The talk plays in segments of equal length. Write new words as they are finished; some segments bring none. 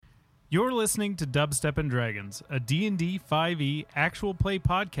You're listening to Dubstep and Dragons, a D&D 5e actual play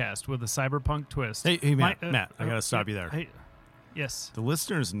podcast with a cyberpunk twist. Hey, Matt, I gotta stop you there. Yes. The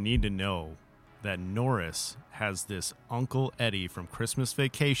listeners need to know that Norris has this Uncle Eddie from Christmas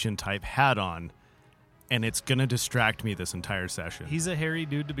Vacation type hat on, and it's gonna distract me this entire session. He's a hairy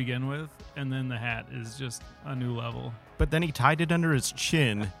dude to begin with, and then the hat is just a new level. But then he tied it under his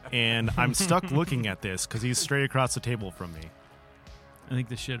chin, and I'm stuck looking at this because he's straight across the table from me. I think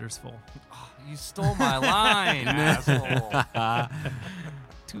the shitter's full. Oh, you stole my line, asshole.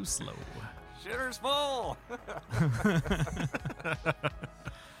 Too slow. Shitter's full.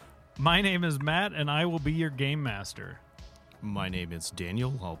 My name is Matt, and I will be your game master. My name is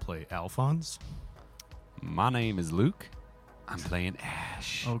Daniel. I'll play Alfonoz. My name is Luke. I'm playing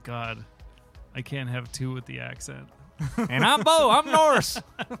Ashe. Oh, God. I can't have two with the accent. And I'm Bo. I'm Norris.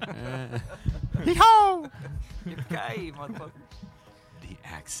 Hee-haw! Yippee, motherfuckers. The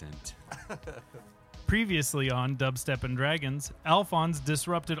accent. Previously on Dubstep and Dragons, Alfonoz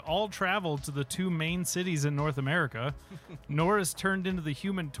disrupted all travel to the two main cities in North America. Norris turned into the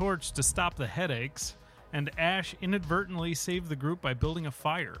Human Torch to stop the headaches, and Ashe inadvertently saved the group by building a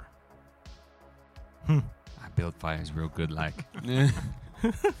fire. I build fires real good, like.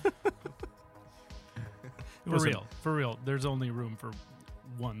 For real. There's only room for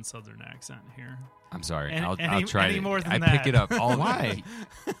one Southern accent here. I'm sorry. Any- I'll any- try any it. more than I that. pick it up all Why?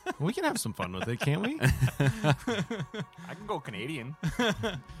 We can have some fun with it, can't we? I can go Canadian.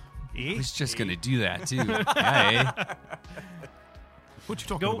 I was just gonna do that too. Hey. What you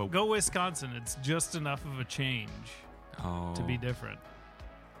talking about? Go Wisconsin. It's just enough of a change Oh. to be different.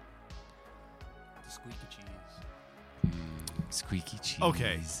 The squeaky cheese. Squeaky cheese.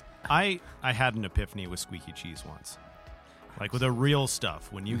 Okay. I had an epiphany with squeaky cheese once. Like with the real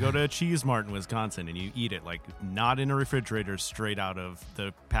stuff. When you go to a Cheese Mart in Wisconsin and you eat it, like not in a refrigerator, straight out of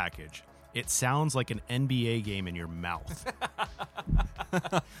the package, it sounds like an NBA game in your mouth.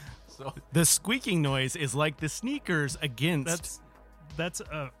 So The squeaking noise is like the sneakers against. That's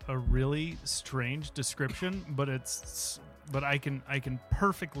a really strange description, but I can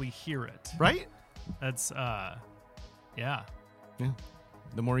perfectly hear it. Right? That's yeah. Yeah.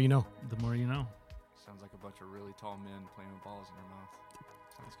 The more you know. The more you know. sounds like a bunch of really tall men playing with balls in their mouth.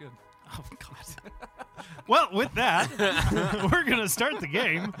 Sounds good. Oh God. Well, with that, we're gonna start the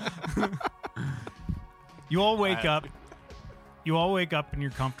game. You all wake up. You all wake up in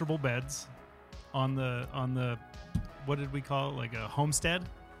your comfortable beds on the what did we call it? Like a homestead?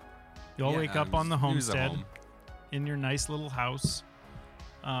 You all wake up on the homestead in your nice little house.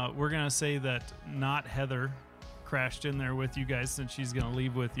 We're going to say that not Heather crashed in there with you guys since she's going to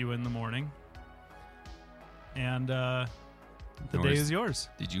leave with you in the morning. And the Norris, day is yours.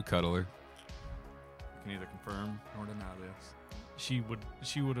 Did you cuddle her? You can either confirm or deny this. She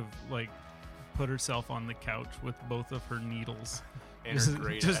would have like put herself on the couch with both of her needles. And her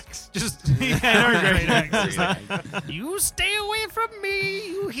great axe. Just and her great axe. Just like, You stay away from me,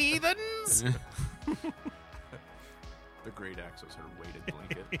 you heathens. The great axe was her weighted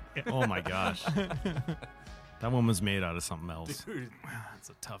blanket. Oh my gosh. That one was made out of something else. Dude,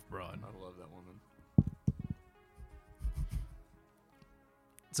 That's a tough broad. I love that woman.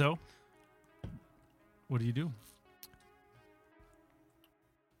 So, what do you do?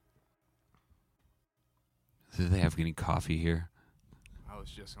 Do they have any coffee here? I was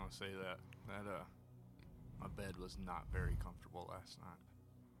just going to say that my bed was not very comfortable last night.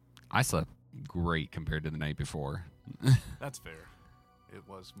 I slept great compared to the night before. That's fair. It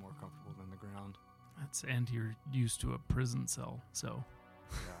was more comfortable than the ground. And you're used to a prison cell, so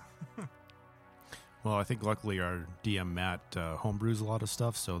Yeah. Well, I think luckily our DM Matt homebrews a lot of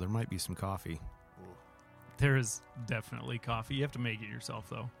stuff, so there might be some coffee. Ooh, there is definitely coffee. You have to make it yourself,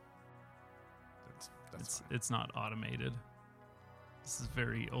 though. that's fine. It's not automated. This is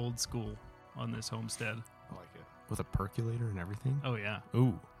very old school on this homestead. I like it. With a percolator and everything? Oh yeah,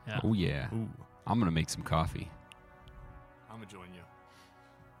 Ooh. yeah. Oh yeah. Ooh. I'm gonna make some coffee. I'm going to join you.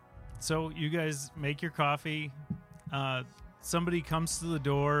 So you guys make your coffee. Somebody comes to the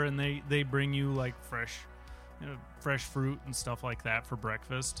door and they bring you like fresh fruit and stuff like that for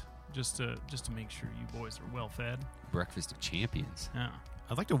breakfast, just to make sure you boys are well fed. Breakfast of champions. Yeah.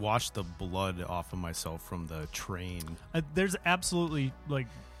 I'd like to wash the blood off of myself from the train. There's absolutely like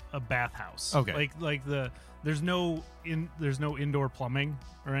a bathhouse. Okay. There's no indoor plumbing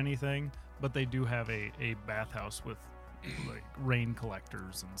or anything, but they do have a bathhouse with like rain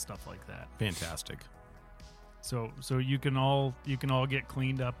collectors and stuff like that. Fantastic. So you can all get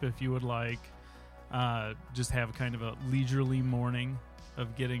cleaned up if you would like. Just have kind of a leisurely morning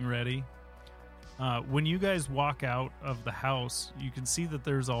of getting ready. When you guys walk out of the house, you can see that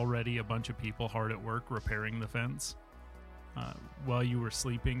there's already a bunch of people hard at work repairing the fence. While you were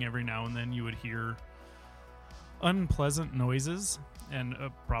sleeping, every now and then you would hear unpleasant noises and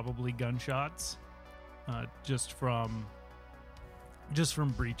probably gunshots, just from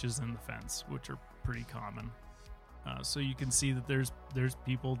breaches in the fence, which are pretty common. So you can see that there's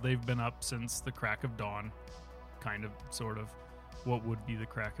people. They've been up since the crack of dawn, kind of, sort of, what would be the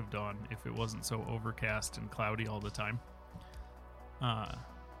crack of dawn if it wasn't so overcast and cloudy all the time.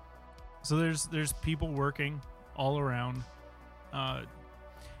 So there's people working all around,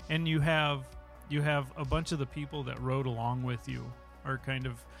 and you have a bunch of the people that rode along with you are kind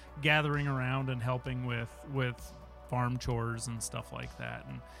of gathering around and helping with farm chores and stuff like that,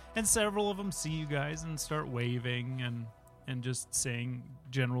 and several of them see you guys and start waving and just saying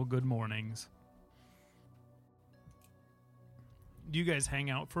general good mornings. Do you guys hang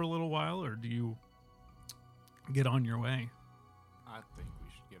out for a little while, or do you get on your way? I think we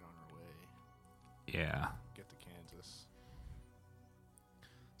should get on our way. Yeah. Get to Kansas.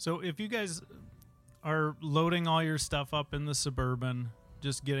 So if you guys are loading all your stuff up in the Suburban,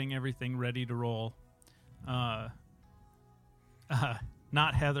 just getting everything ready to roll, not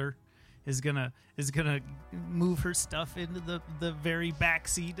Heather is gonna move her stuff into the very back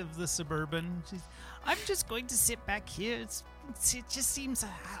seat of the Suburban. I'm just going to sit back here. It just seems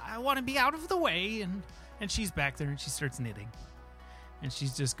I want to be out of the way, and she's back there and she starts knitting, and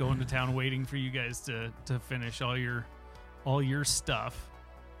she's just going to town waiting for you guys to finish all your stuff.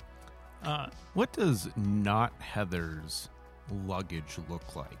 What does not Heather's luggage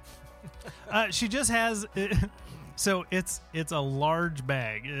look like? She just has. So it's a large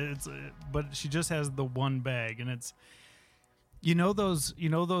bag. But she just has the one bag, and it's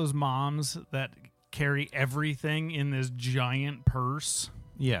those moms that carry everything in this giant purse.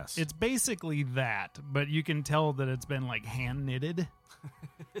 Yes, It's basically that, but you can tell that it's been like hand knitted,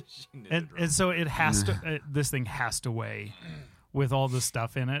 and so it has to. This thing has to weigh, with all the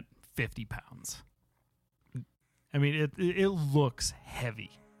stuff in it, 50 pounds. I mean, it looks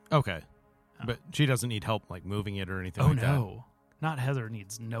heavy. Okay. But she doesn't need help like moving it or anything like that. Oh, no. Not Heather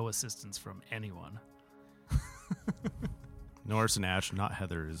needs no assistance from anyone. Norris and Ashe, not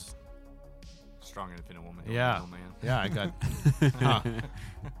Heather, is... Strong, independent woman. Yeah. No man. Yeah, I got...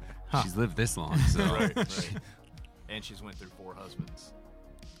 She's lived this long, so. Right. And she's went through 4 husbands.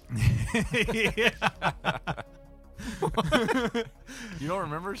 You don't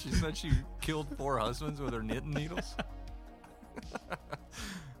remember? She said she killed 4 husbands with her knitting needles?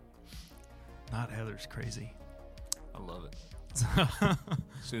 Not Heather's crazy. I love it.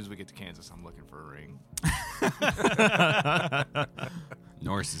 As soon as we get to Kansas, I'm looking for a ring.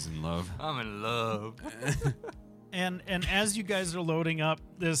 Norris is in love. I'm in love. And as you guys are loading up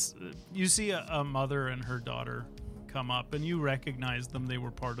this, you see a mother and her daughter come up, and you recognize them. They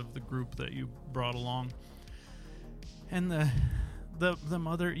were part of the group that you brought along. And the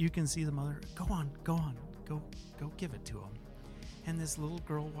mother, you can see the mother. Go on, go give it to him. And this little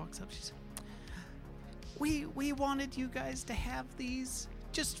girl walks up. She said, We wanted you guys to have these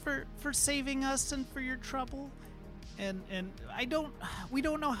just for saving us and for your trouble, and we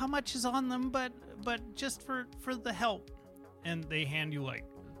don't know how much is on them, but just for the help. And they hand you like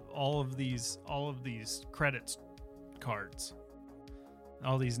all of these credits cards,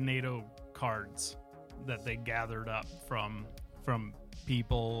 all these NATO cards that they gathered up from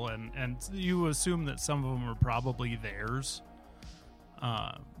people, and you assume that some of them are probably theirs.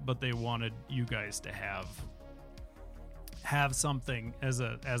 But they wanted you guys to have something as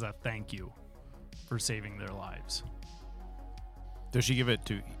a thank you for saving their lives. Does she give it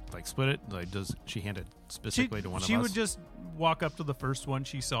to, like, split it? Like, does she hand it specifically to one of us? She would just walk up to the first one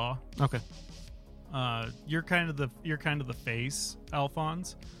she saw. Okay. You're kind of the face,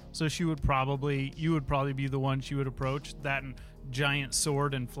 Alfonoz. So you would probably be the one she would approach. That and giant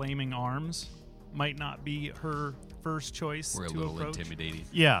sword and flaming arms might not be her first choice. We're a to little approach. intimidating.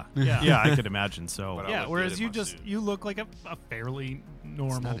 Yeah. I could imagine so. But Yeah, look whereas good in my you suit. look like a fairly It's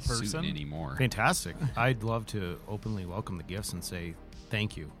normal not a suit person. anymore. Fantastic. I'd love to openly welcome the gifts and say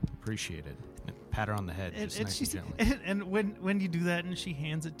thank you. Appreciate it. And pat her on the head just And nice she's and gently. and when you do that and she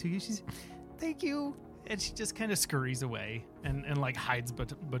hands it to you, she's thank you, and she just kind of scurries away and like hides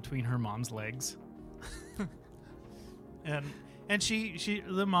between her mom's legs. and she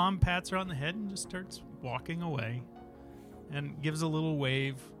the mom pats her on the head and just starts walking away and gives a little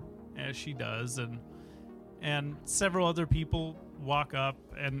wave as she does, and several other people walk up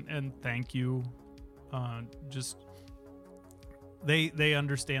and thank you. Just they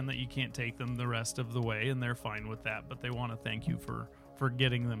understand that you can't take them the rest of the way, and they're fine with that, but they want to thank you for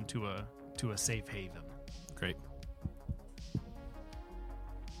getting them to to a safe haven. Great.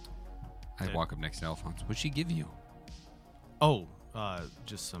 I walk up next to Alphonse. What'd she give you? Oh,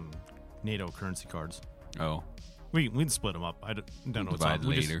 just some NATO currency cards. Oh. We can split them up. I don't know what's Divide on.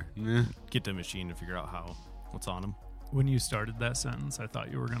 We later. just get the machine to figure out what's on them. When you started that sentence, I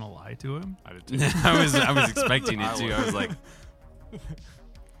thought you were going to lie to him. I did too. I was expecting it too. I was like,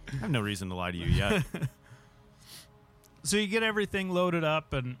 I have no reason to lie to you yet. So you get everything loaded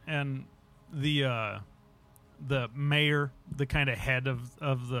up, and the mayor, the kind of head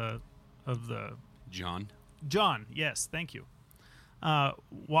of the John. Yes, thank you.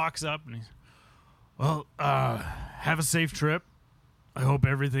 Walks up and he's, well, have a safe trip. I hope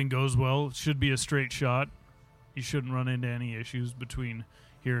everything goes well. It should be a straight shot. You shouldn't run into any issues between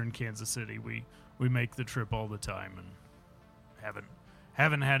here and Kansas City. We make the trip all the time and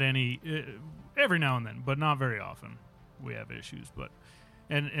haven't had any every now and then, but not very often. We have issues, but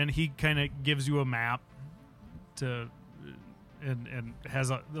and he kind of gives you a map to and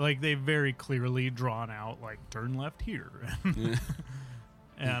has they very clearly drawn out, like, turn left here.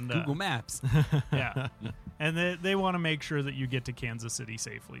 And Google Maps. Yeah, and they want to make sure that you get to Kansas City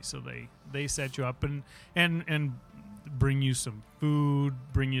safely, so they set you up and bring you some food,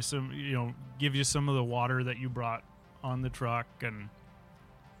 bring you some, give you some of the water that you brought on the truck,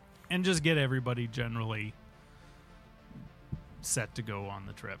 and just get everybody generally set to go on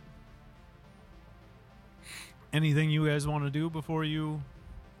the trip. Anything you guys want to do before you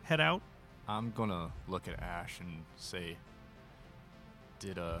head out? I'm gonna look at Ashe and say,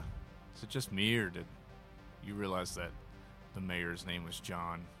 is it just me, or did you realize that the mayor's name was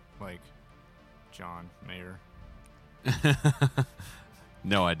John? Like, John Mayer?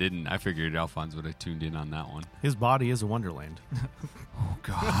 No, I didn't. I figured Alphonse would have tuned in on that one. His body is a wonderland. Oh,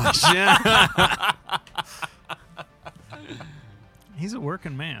 gosh. He's a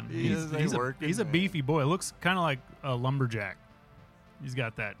working man. He's a man. beefy boy. Looks kind of like a lumberjack. He's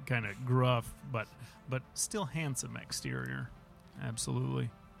got that kind of gruff, but still handsome exterior. Absolutely.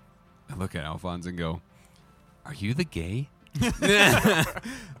 I look at Alphonse and go, are you the gay?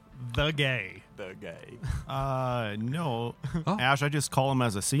 The gay. The guy. No. Oh. Ash, I just call him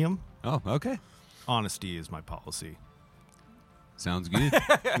as I see him. Oh, okay. Honesty is my policy. Sounds good.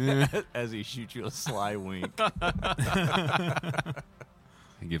 As he shoots you a sly wink. I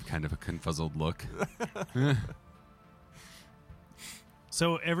give kind of a confuzzled look.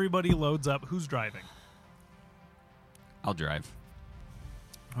 So everybody loads up. Who's driving? I'll drive.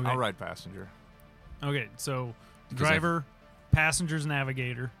 Okay. I'll ride passenger. Okay, so Because driver, passengers,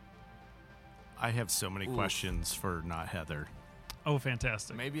 navigator. I have so many Oof. questions for not Heather. Oh,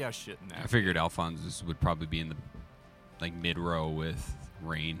 fantastic. Maybe I shouldn't. I figured Alphonse would probably be in the mid-row with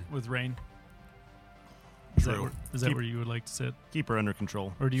Rain. With Rain. Is that, True. where, where you would like to sit? Keep her under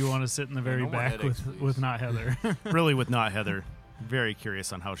control. Or do you want to sit in the very no more back headaches, with please. not Heather? Really, with not Heather. Very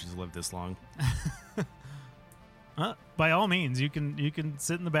curious on how she's lived this long. By all means, you can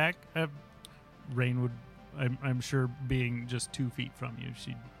sit in the back. Rain would, I'm sure, being just 2 feet from you,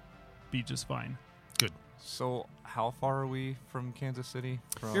 she'd be just fine. Good. So, how far are we from Kansas City?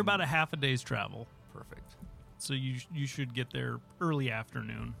 You're about a half a day's travel, Perfect. so you should get there early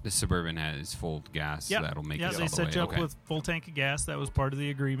afternoon. The Suburban has full gas, so that'll make it all they the way. set you up Okay. with full tank of gas. That was part of the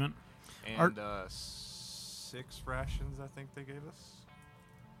agreement. And 6 rations, I think they gave us.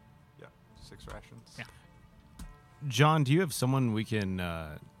 Yeah, 6 rations. Yeah. John, do you have someone we can,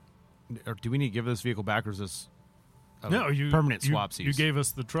 or do we need to give this vehicle back, or is this permanent swapsies? You gave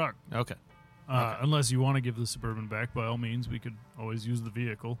us the truck. Okay. Unless you want to give the Suburban back, by all means, we could always use the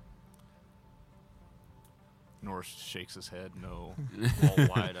vehicle. Norris shakes his head, no, all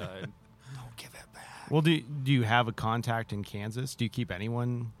wide-eyed. Don't give it back. Well, do you have a contact in Kansas? Do you keep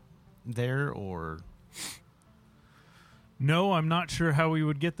anyone there, or? No, I'm not sure how we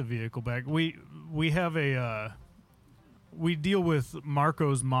would get the vehicle back. We have we deal with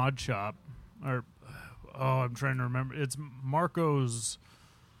Marco's Mod Shop, or I'm trying to remember. It's Marco's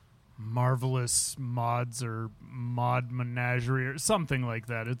Marvelous Mods or Mod Menagerie or something like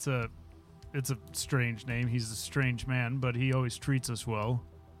that. It's a strange name. He's a strange man, but he always treats us well.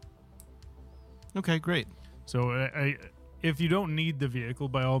 Okay, great. So if you don't need the vehicle,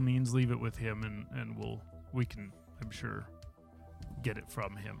 by all means, leave it with him, and we can, I'm sure, get it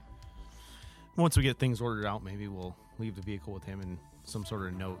from him. Once we get things ordered out, maybe we'll leave the vehicle with him and some sort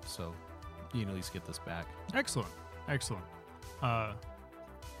of note, so you can at least get this back. Excellent.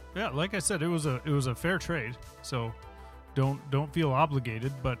 Yeah, like I said, it was a fair trade. So don't feel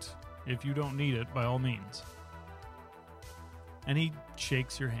obligated, but if you don't need it, by all means. And he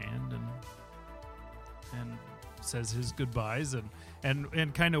shakes your hand and says his goodbyes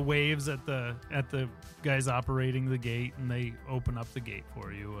and kind of waves at the guys operating the gate, and they open up the gate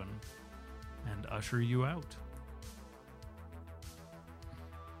for you and usher you out.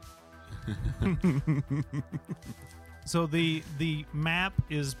 So the map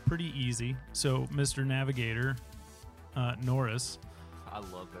is pretty easy. So Mr. Navigator, Norris, I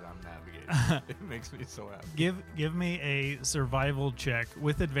love that I'm navigating. It makes me so happy. give me a survival check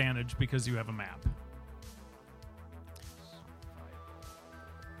with advantage because you have a map.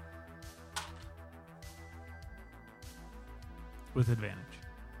 With advantage.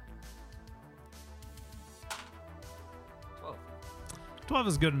 12. 12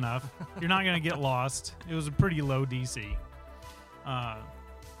 is good enough. You're not going to get lost. It was a pretty low DC.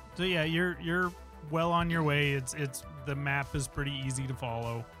 So yeah, you're well on your way. It's the map is pretty easy to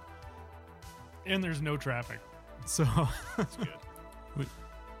follow, and there's no traffic, so that's good.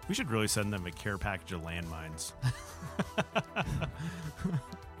 We should really send them a care package of landmines.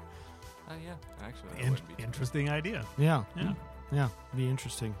 Yeah, actually, that wouldn't be too Interesting idea. Yeah. Yeah, Be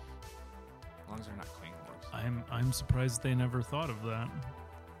interesting. bad. As long as they're not claymores. I'm surprised they never thought of that.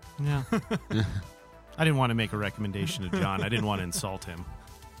 Yeah. I didn't want to make a recommendation to John. I didn't want to insult him.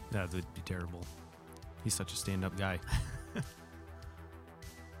 That would be terrible. He's such a stand-up guy.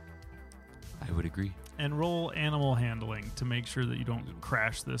 I would agree. And roll animal handling to make sure that you don't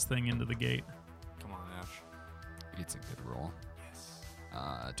crash this thing into the gate. Come on, Ash. It's a good roll. Yes.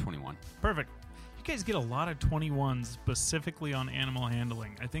 21. Perfect. You guys get a lot of 21s specifically on animal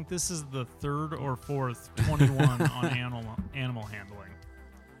handling. I think this is the third or fourth 21 on animal handling.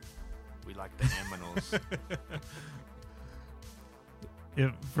 We like the aminos.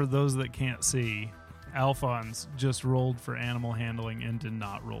 For those that can't see, Alfonoz just rolled for animal handling and did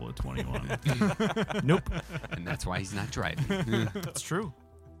not roll a 21. Nope. And that's why he's not driving. That's true.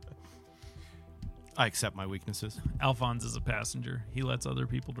 I accept my weaknesses. Alfonoz is a passenger. He lets other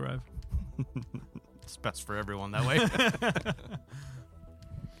people drive. It's best for everyone that way.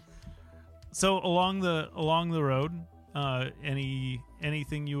 So along the road,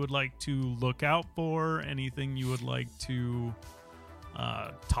 anything you would like to look out for? Anything you would like to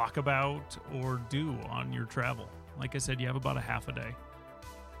talk about or do on your travel? Like I said, you have about a half a day.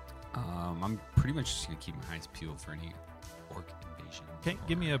 I'm pretty much just going to keep my eyes peeled for any orc invasion. Okay,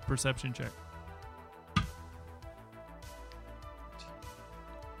 give me a perception check.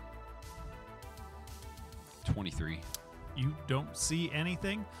 23. You don't see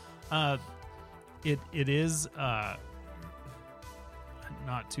anything. It is not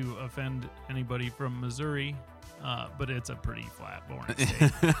to offend anybody from Missouri, but it's a pretty flat, boring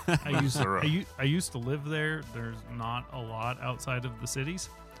state. I used to live there. There's not a lot outside of the cities,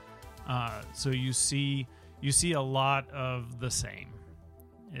 so you see a lot of the same.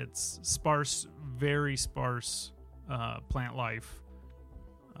 It's sparse, very sparse plant life.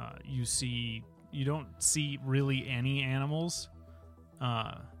 You don't see really any animals.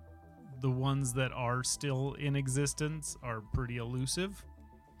 The ones that are still in existence are pretty elusive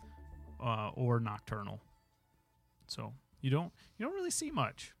or nocturnal. So you don't really see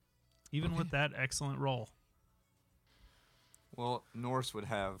much, even with that excellent roll. Well, Norris would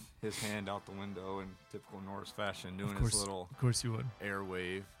have his hand out the window in typical Norris fashion, doing his little Of course you would. air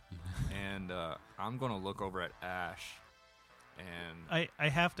wave. And I'm going to look over at Ash. And I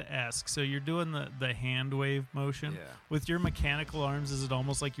have to ask, so you're doing the hand wave motion. Yeah. With your mechanical arms, is it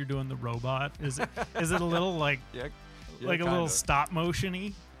almost like you're doing the robot? Is it a little like yeah, like a little stop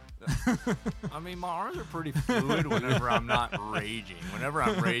motion-y? I mean, my arms are pretty fluid whenever I'm not raging. Whenever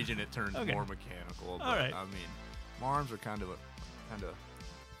I'm raging, it turns more mechanical. But, all right. I mean, my arms are kind of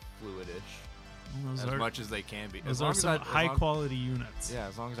fluidish. Those as much as they can be. Those are some high-quality units. Yeah,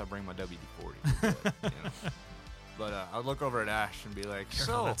 as long as I bring my WD-40. You know. But I'll look over at Ash and be like,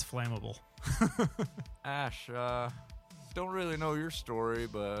 Careful, that's flammable. Ash, don't really know your story,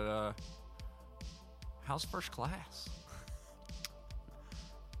 but how's first class?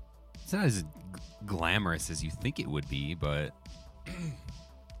 It's not as glamorous as you think it would be, but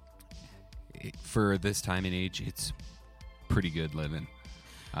for this time and age, it's pretty good living.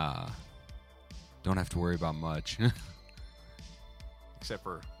 Don't have to worry about much. Except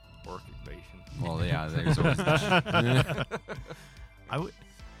for orc invasion. Well, yeah, there's always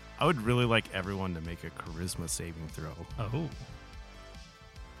I would really like everyone to make a charisma saving throw. Oh.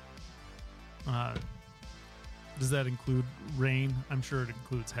 Does that include Rain? I'm sure it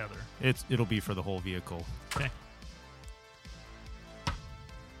includes Heather. It'll be for the whole vehicle. Okay.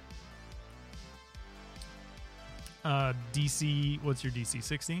 DC, what's your DC?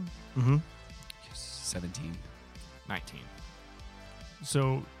 16? Mm-hmm. 17. 19.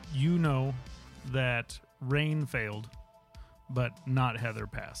 So you know that Rain failed, but not Heather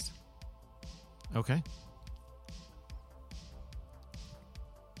passed. Okay.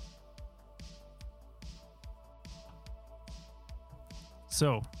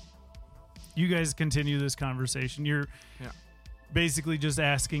 So, you guys continue this conversation. You're basically just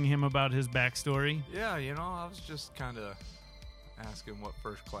asking him about his backstory. Yeah, I was just kind of asking what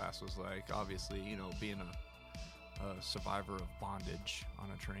first class was like. Obviously, being a survivor of bondage on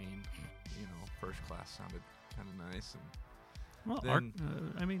a train, first class sounded kind of nice. And Well,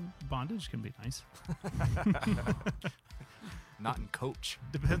 bondage can be nice. not in coach.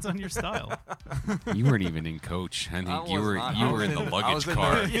 Depends on your style. You weren't even in coach. I think you were in the luggage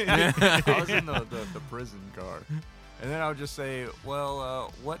car. I was in the prison car. And then I would just say,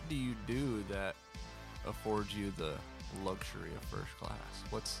 well, what do you do that affords you the luxury of first class?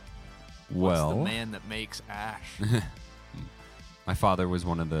 What's the man that makes Ashe? My father was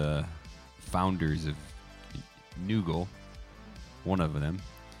one of the founders of Noogle, one of them.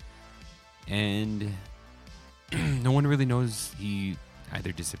 And no one really knows. He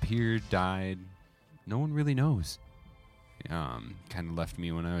either disappeared, died. No one really knows. Kind of left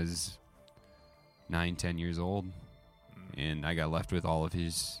me when I was 9, 10 years old. And I got left with all of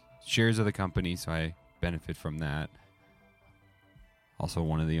his shares of the company, so I benefit from that. Also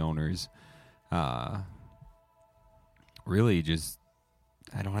one of the owners. Really just,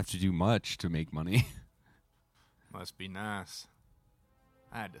 I don't have to do much to make money. Must be nice.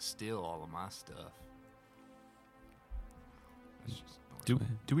 I had to steal all of my stuff. Do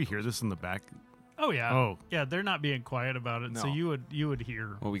we hear this in the back? Oh yeah. Oh yeah. They're not being quiet about it, so No. you would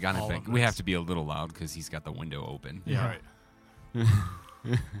hear. Well, we got all to of we this. have to be a little loud because he's got the window open. Yeah. Right.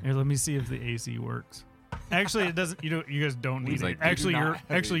 Here, let me see if the AC works. Actually, it doesn't. You guys don't need He's it. like, Actually, do not you're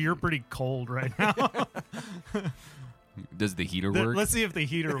have actually AC. you're pretty cold right now. Does the heater work? Let's see if the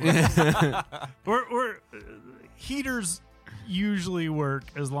heater works. Heaters usually work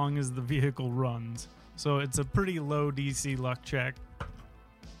as long as the vehicle runs. So it's a pretty low DC luck check.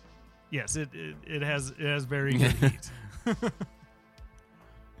 Yes, it has very good heat. I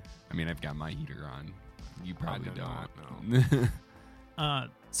mean, I've got my heater on. You probably do don't. not,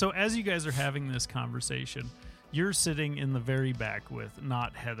 So as you guys are having this conversation, you're sitting in the very back with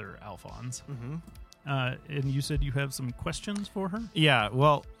not Heather, Alfonoz. Mm-hmm. And you said you have some questions for her? Yeah,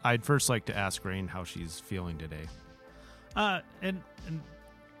 well, I'd first like to ask Rain how she's feeling today. And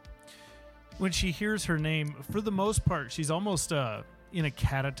when she hears her name, for the most part, she's almost in a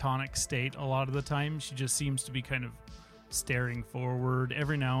catatonic state a lot of the time. She just seems to be kind of staring forward.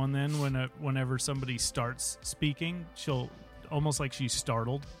 Every now and then whenever somebody starts speaking, she'll, almost like she's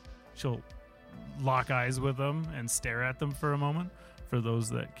startled, she'll lock eyes with them and stare at them for a moment. For those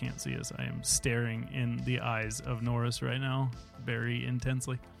that can't see us, I am staring in the eyes of Norris right now very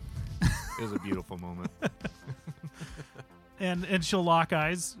intensely. It was a beautiful moment. And she'll lock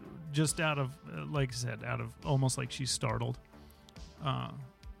eyes just out of, like I said, out of almost like she's startled.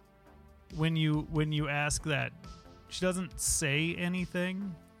 When you ask that, she doesn't say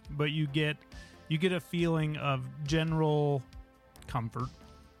anything, but you get a feeling of general comfort.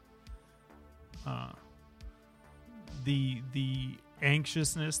 The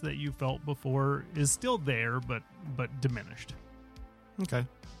anxiousness that you felt before is still there, but diminished. Okay.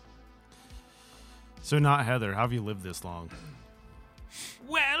 So not Heather, how have you lived this long?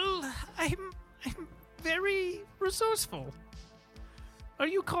 Well, I'm very resourceful. Are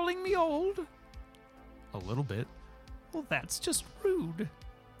you calling me old? A little bit. Well, that's just rude.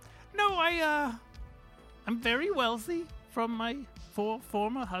 No, I'm very wealthy from my 4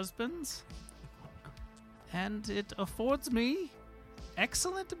 former husbands, and it affords me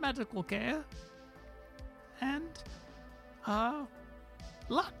excellent medical care and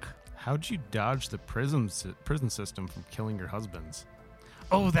luck. How'd you dodge the prison system from killing your husbands?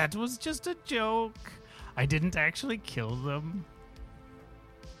 Oh, that was just a joke. I didn't actually kill them.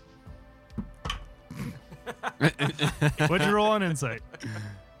 What'd you roll on insight?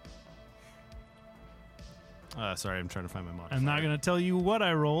 Sorry, I'm trying to find my modifier. I'm not going to tell you what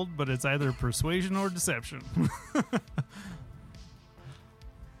I rolled, but it's either persuasion or deception.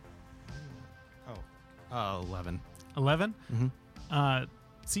 11. 11? Mm-hmm.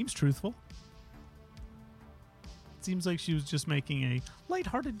 Seems truthful. Seems like she was just making a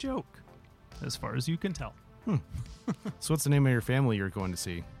lighthearted joke, as far as you can tell. So what's the name of your family you're going to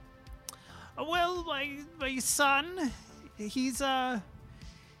see? Well, my son, he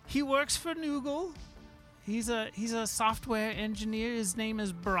works for Noogle. He's a software engineer. His name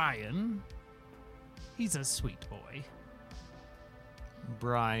is Brian. He's a sweet boy.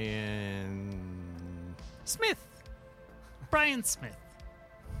 Brian Smith. Brian Smith.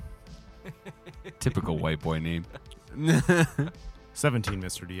 Typical white boy name. 17,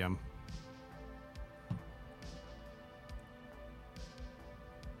 Mr. DM.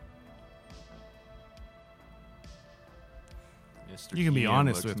 Mr. You can be DM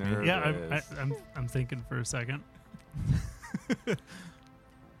honest looks with me. Yeah, nervous. I'm thinking for a second.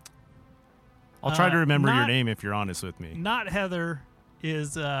 I'll try to remember your not- name if you're honest with me. Not Heather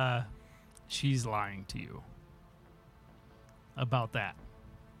is she's lying to you about that.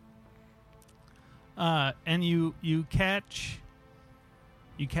 And you catch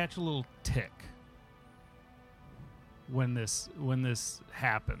a little tick when this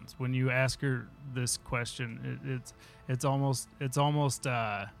happens. When you ask her this question, it's almost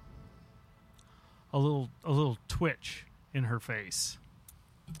a little twitch in her face.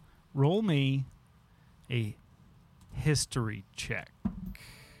 Roll me a history check.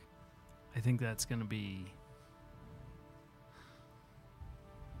 I think that's going to be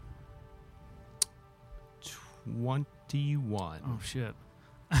 21. oh shit.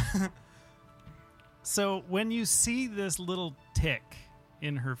 So when you see this little tick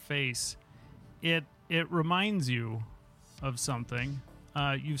in her face, it reminds you of something.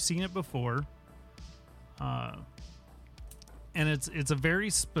 You've seen it before. And it's a very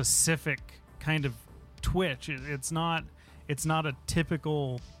specific kind of twitch. It's not a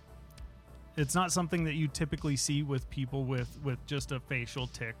typical. It's not something that you typically see with people with just a facial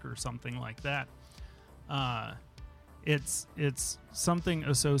tick or something like that. It's something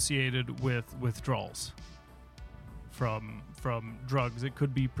associated with withdrawals from drugs. It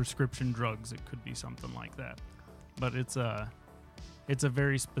could be prescription drugs. It could be something like that. But it's a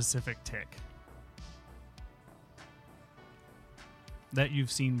very specific tick that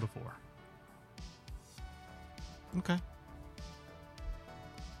you've seen before. Okay.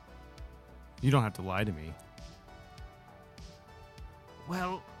 You don't have to lie to me.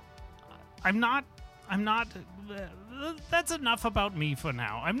 Well, I'm not. That's enough about me for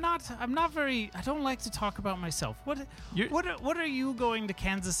now. I'm not very. I don't like to talk about myself. What are you going to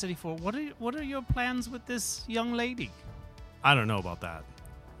Kansas City for? What are your plans with this young lady? I don't know about that.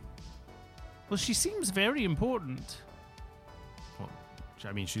 Well, she seems very important. Well,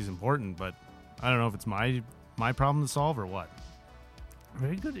 I mean, she's important, but I don't know if it's my problem to solve or what.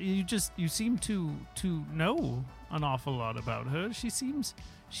 Very good. You seem to know an awful lot about her. She seems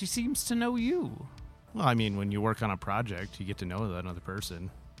to know you. Well, I mean, when you work on a project, you get to know that other person.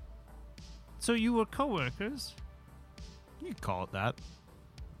 So you were coworkers? You could call it that.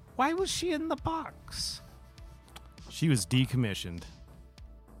 Why was she in the box? She was decommissioned.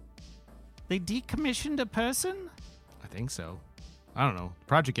 They decommissioned a person? I think so. I don't know.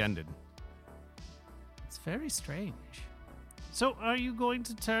 Project ended. It's very strange. So are you going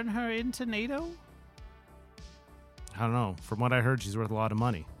to turn her into NATO? I don't know. From what I heard, she's worth a lot of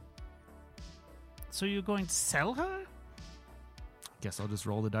money. So you're going to sell her? Guess I'll just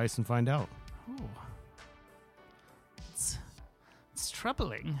roll the dice and find out. Oh. It's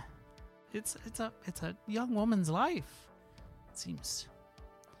troubling. It's a young woman's life. It seems.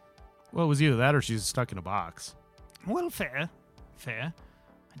 Well, it was either that or she's stuck in a box. Well, fair. I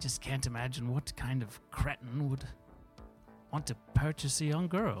just can't imagine what kind of cretin would want to purchase a young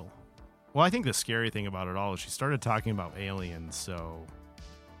girl. Well, I think the scary thing about it all is she started talking about aliens, so...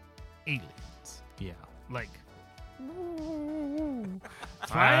 Aliens. Yeah. Like...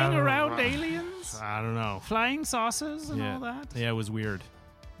 flying around aliens? I don't know. Flying saucers and all that? Yeah, it was weird.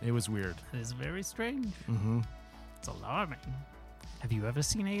 It was weird. It is very strange. Mm-hmm. It's alarming. Have you ever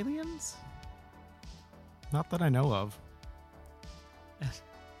seen aliens? Not that I know of.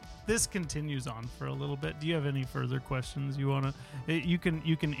 This continues on for a little bit. Do you have any further questions you want to? You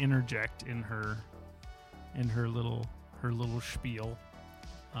can interject in her little spiel,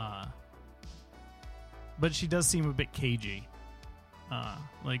 but she does seem a bit cagey.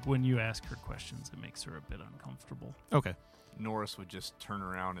 Like when you ask her questions, it makes her a bit uncomfortable. Okay. Norris would just turn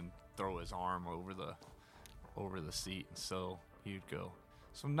around and throw his arm over the seat, and so he'd go,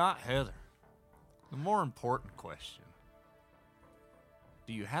 "So not Heather. The more important question.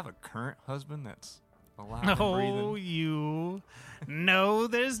 Do you have a current husband that's alive and No, breathing?" No,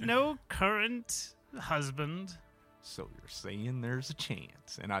 there's no current husband. "So you're saying there's a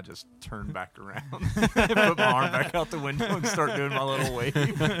chance." And I just turn back around, put my arm back out the window, and start doing my little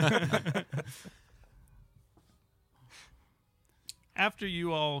wave. After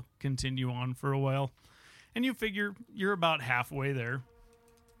you all continue on for a while, and you figure you're about halfway there.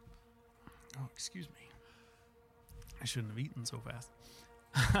 Oh, excuse me. I shouldn't have eaten so fast.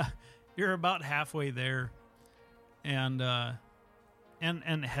 You're about halfway there, and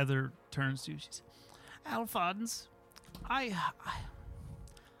Heather turns to you. She says, "Alphonse, I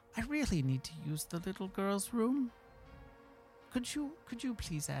I really need to use the little girl's room. Could you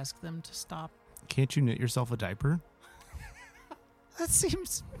please ask them to stop? Can't you knit yourself a diaper? That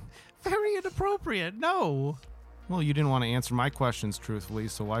seems very inappropriate. No. Well, you didn't want to answer my questions truthfully,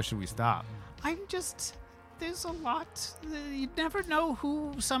 so why should we stop? There's a lot. You never know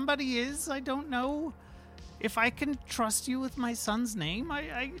who somebody is. I don't know if I can trust you with my son's name.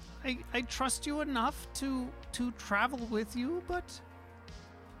 I trust you enough to travel with you, but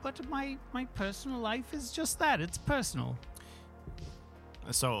my personal life is just that. It's personal.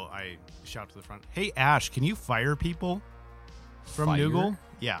 So I shout to the front, "Hey, Ashe, can you fire people from Fire? Noogle?"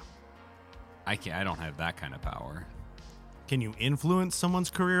 Yeah. I don't have that kind of power. Can you influence someone's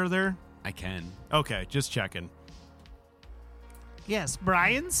career there? I can. Okay, just checking. Yes,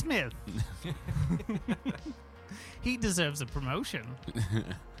 Brian Smith. He deserves a promotion.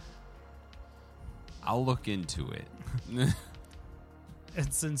 I'll look into it.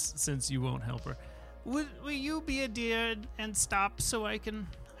 And since you won't help her, will you be a dear and stop so I can?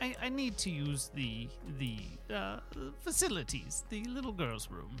 I need to use the facilities, the little girl's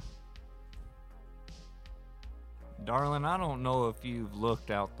room. Darling, I don't know if you've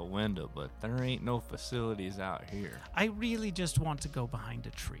looked out the window, but there ain't no facilities out here. I really just want to go behind a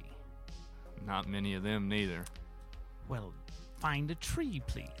tree. Not many of them neither. Well, find a tree,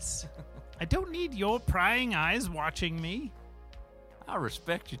 please. I don't need your prying eyes watching me. I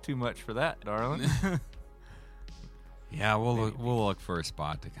respect you too much for that, darling. Yeah, we'll look for a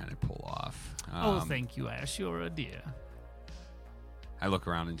spot to kind of pull off. Thank you, Ashe. You're a dear. I look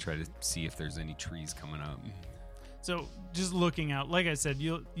around and try to see if there's any trees coming up. So just looking out, like I said,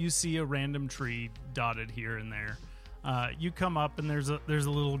 you see a random tree dotted here and there. You come up and there's a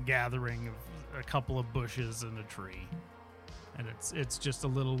little gathering of a couple of bushes and a tree, and it's just a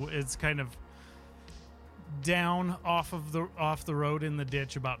little. It's kind of down off the road in the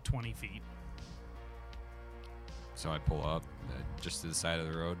ditch about 20 feet. So I pull up just to the side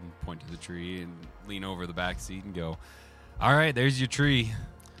of the road and point to the tree and lean over the back seat and go, "All right, there's your tree."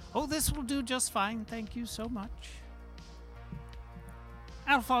 Oh, this will do just fine. Thank you so much.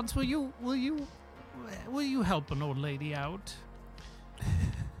 Alphonse, will you help an old lady out?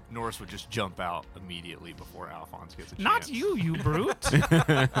 Norris would just jump out immediately before Alphonse gets a chance. Not you brute.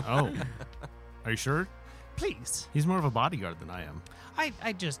 Oh. Are you sure? Please. He's more of a bodyguard than I am. I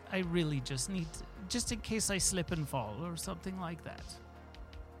really just need to, just in case I slip and fall or something like that.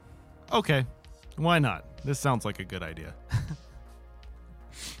 Okay. Why not? This sounds like a good idea.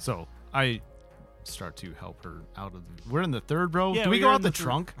 So, I start to help her out of the... We're in the third row? Yeah, Do we go you're out in the the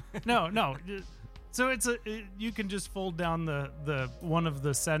trunk? No. So you can just fold down the one of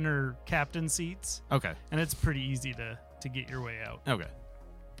the center captain seats, Okay. and it's pretty easy to get your way out. Okay.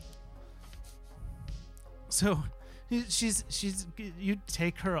 So she's you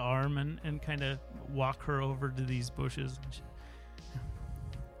take her arm and kind of walk her over to these bushes.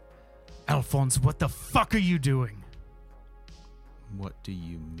 Alphonse, what the fuck are you doing? What do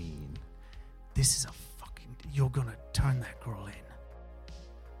you mean? This is you're gonna turn that girl in.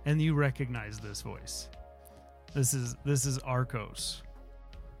 And you recognize this voice. This is Arcos.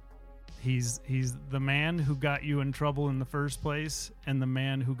 He's the man who got you in trouble in the first place, and the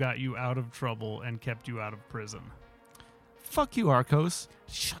man who got you out of trouble and kept you out of prison. Fuck you, Arcos.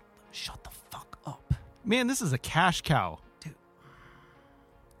 Shut the fuck up. Man, this is a cash cow. Dude,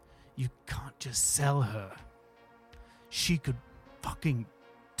 you can't just sell her. She could fucking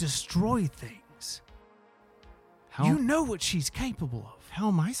destroy things. How, You know what she's capable of. how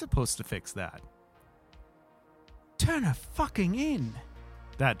am I supposed to fix that? Turn her fucking in.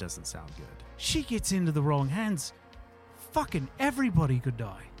 That doesn't sound good. She gets into the wrong hands. Fucking everybody could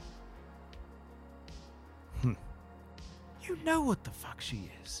die. You know what the fuck she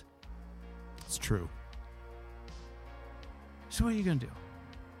is. It's true. So what are you gonna do?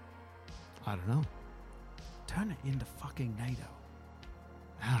 I don't know. Turn it into fucking NATO.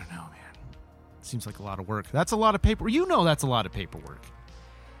 I don't know, man. Seems like a lot of work. That's a lot of paper. You know that's a lot of paperwork.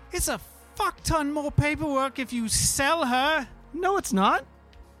 It's a fuck ton more paperwork if you sell her. No, it's not.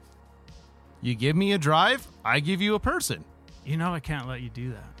 You give me a drive, I give you a person. You know I can't let you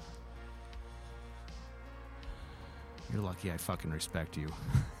do that. You're lucky I fucking respect you.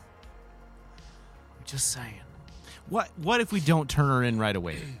 I'm just saying. What if we don't turn her in right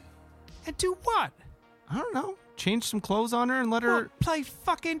away? And do what? I don't know. Change some clothes on her and let her... What, play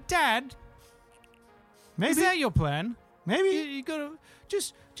fucking dad? Maybe. Is that your plan? Maybe. You gotta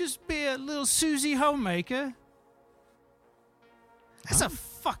just be a little Susie homemaker. That's a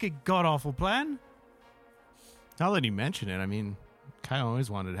fucking god-awful plan. Now that you mention it, I mean, Kyle always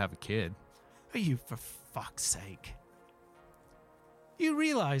wanted to have a kid. Are you, for fuck's sake? You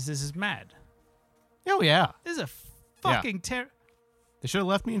realize this is mad. Oh, yeah. This is a fucking They should have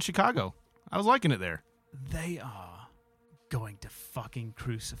left me in Chicago. I was liking it there. They are going to fucking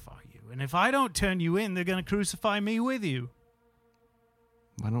crucify you. And if I don't turn you in, they're going to crucify me with you.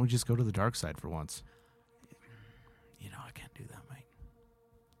 Why don't we just go to the dark side for once? You know I can't do that, mate.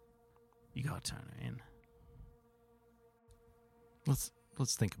 You got to turn her in. Let's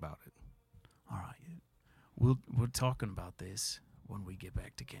think about it. All right. We're talking about this when we get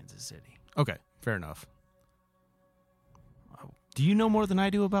back to Kansas City. Okay, fair enough. Do you know more than I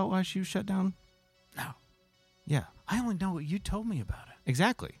do about why she was shut down? No. Yeah. I only know what you told me about it.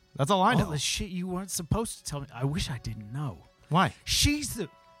 Exactly. That's all I know. All the shit you weren't supposed to tell me. I wish I didn't know. Why?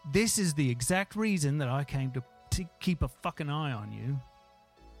 This is the exact reason that I came to keep a fucking eye on you.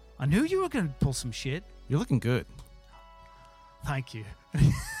 I knew you were going to pull some shit. You're looking good. Thank you.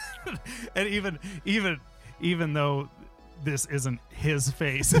 And even though this isn't his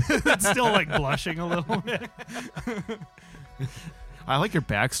face, it's still like blushing a little bit. I like your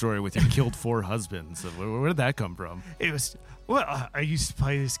backstory with your killed 4 husbands. Where did that come from? It was I used to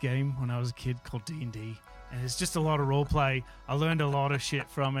play this game when I was a kid called D&D, and it's just a lot of role play. I learned a lot of shit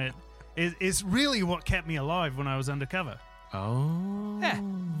from it. It's really what kept me alive when I was undercover. Oh. Yeah,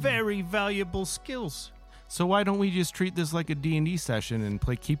 very valuable skills. So why don't we just treat this like a D&D session and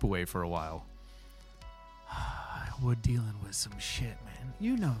play keep away for a while? We're dealing with some shit, man.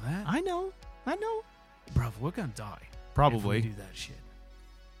 You know that. I know. Bruv, we're gonna die. Probably. If we do that shit.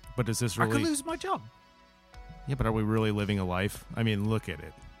 But is this I really... could lose my job. Yeah, but are we really living a life? I mean, look at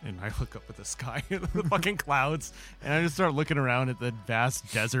it. And I look up at the sky and the fucking clouds, and I just start looking around at the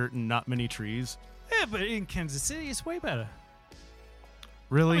vast desert and not many trees. Yeah, but in Kansas City, it's way better.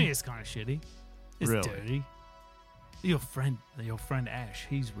 Really? I mean, it's kind of shitty. It's Really? dirty. Your friend Ashe,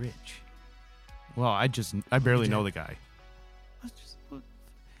 he's rich. Well, I barely know the guy.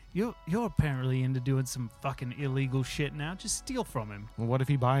 You're apparently into doing some fucking illegal shit now. Just steal from him. Well, what if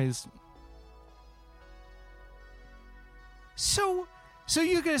he buys... So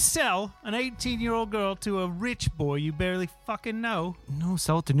you're gonna sell an 18-year-old girl to a rich boy you barely fucking know? No,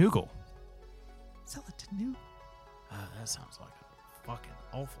 sell it to Noogle. Sell it to New? That sounds like a fucking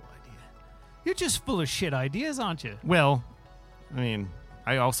awful idea. You're just full of shit ideas, aren't you? Well, I mean,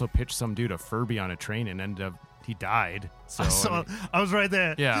 I also pitched some dude a Furby on a train and ended up... He died. So I was right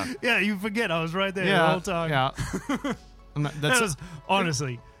there. Yeah. Yeah, you forget I was right there the whole time. Yeah.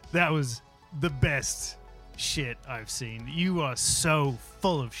 That was the best shit I've seen. You are so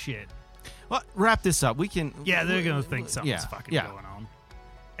full of shit. Well, wrap this up. We can... Yeah, they're going to think something's fucking going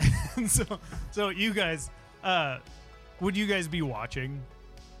on. So you guys, would you guys be watching?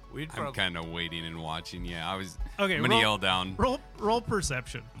 I'm kind of waiting and watching. Yeah, I was. Okay, I'm gonna yell down. Roll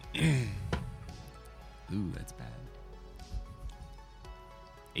perception. Ooh, that's bad.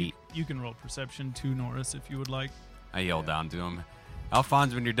 8. You can roll perception to Norris if you would like. I yell down to him,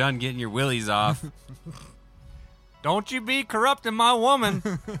 Alfonoz, when you're done getting your willies off. Don't you be corrupting my woman.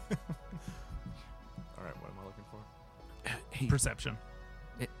 All right, what am I looking for? Hey, Perception.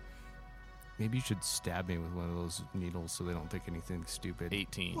 maybe you should stab me with one of those needles so they don't think anything stupid.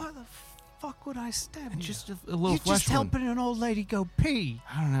 18. Why the fuck would I stab you? Just a little You're flesh just one. helping an old lady go pee.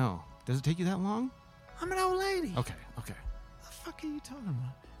 I don't know. Does it take you that long? I'm an old lady. Okay. What the fuck are you talking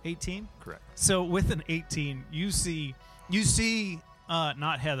about? 18? Correct. So with an 18, you see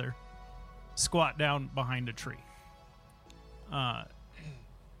not Heather squat down behind a tree.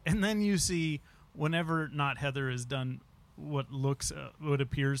 And then you see whenever not Heather is done what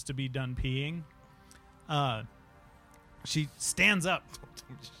appears to be done peeing, she stands up.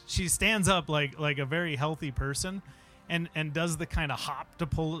 She stands up like a very healthy person and does the kind of hop to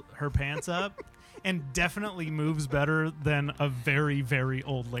pull her pants up. And definitely moves better than a very, very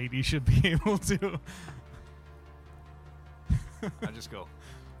old lady should be able to. I just go,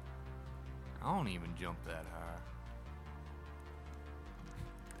 I don't even jump that high.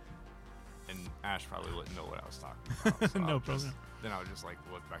 And Ashe probably wouldn't know what I was talking about. So No problem. Then I would just like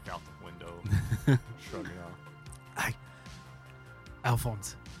look back out the window, shrug it off. Hey,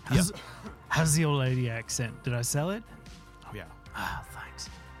 Alphonse, how's the old lady accent? Did I sell it? Oh, yeah. Ah, thanks.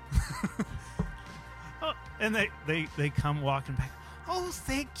 And they come walking back. Oh,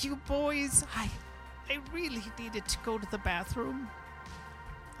 thank you, boys. I really needed to go to the bathroom.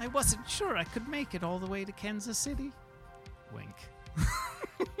 I wasn't sure I could make it all the way to Kansas City. Wink.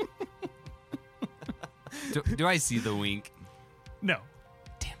 Do I see the wink? No.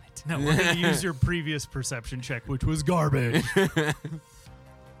 Damn it. No, we're going to use your previous perception check, which was garbage.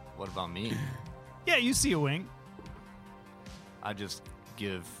 What about me? Yeah, you see a wink. I just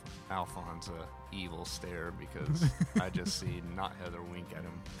give Alphonse a evil stare because I just see not Heather wink at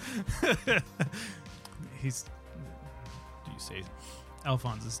him. Do you say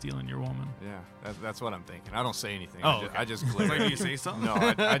Alphonse is stealing your woman? Yeah, that's what I'm thinking. I don't say anything. Oh, I just glare. Like, at do you say something?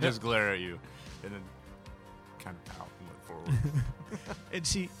 No, I just glare at you, and then kind of pout and look forward. And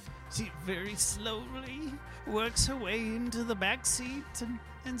she very slowly works her way into the back seat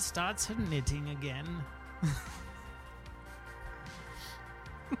and starts her knitting again.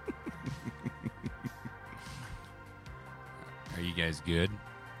 Are you guys good?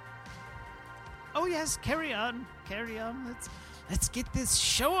 Oh yes, carry on. Let's get this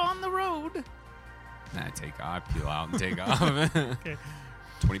show on the road. Nah, take off. Peel out and take off. Okay.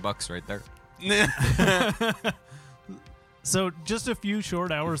 $20 right there. So just a few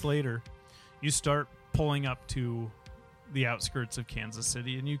short hours later, you start pulling up to the outskirts of Kansas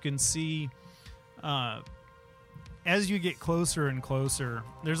City, and you can see, as you get closer and closer,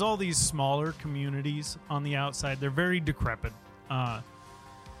 there's all these smaller communities on the outside. They're very decrepit.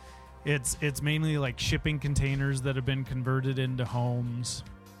 It's mainly like shipping containers that have been converted into homes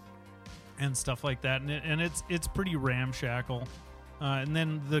and stuff like that, and it's pretty ramshackle. And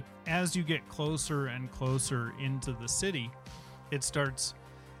then as you get closer and closer into the city, it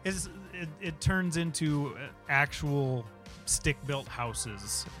turns into actual stick-built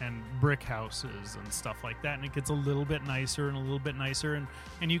houses and brick houses and stuff like that, and it gets a little bit nicer and a little bit nicer,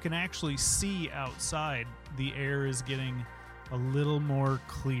 and you can actually see outside. The air is getting a little more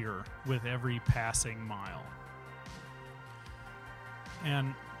clear with every passing mile.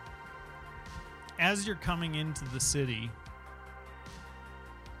 And as you're coming into the city,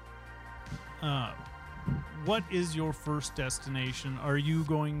 what is your first destination? Are you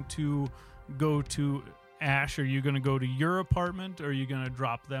going to go to Ashe? Are you going to go to your apartment? Or are you going to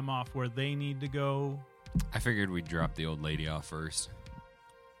drop them off where they need to go? I figured we'd drop the old lady off first.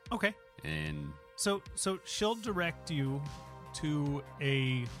 Okay. And So she'll direct you to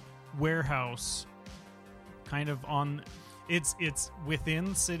a warehouse kind of on it's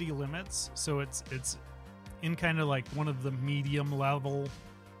within city limits, so it's in kind of like one of the medium level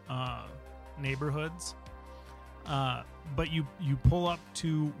neighborhoods, but you pull up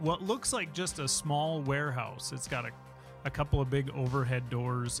to what looks like just a small warehouse. It's got a couple of big overhead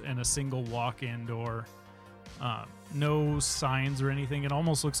doors and a single walk-in door, no signs or anything. It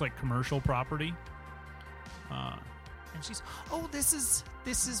almost looks like commercial property. And she's, "Oh, this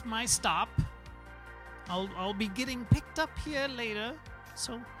is my stop. I'll be getting picked up here later.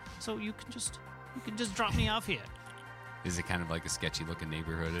 So you can just drop me off here." is it kind of like a sketchy looking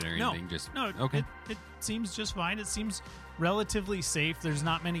neighborhood or anything? No. Okay. It seems just fine. It seems relatively safe. There's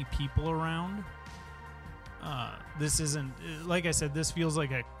not many people around. This isn't, like I said, this feels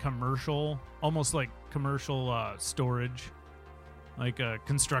like a commercial, almost like commercial storage. Like a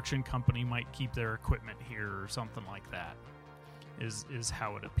construction company might keep their equipment here or something like that, is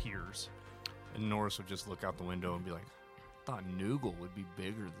how it appears. And Norris would just look out the window and be like, "I thought Noogle would be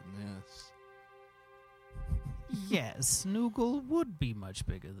bigger than this." Yes, Noogle would be much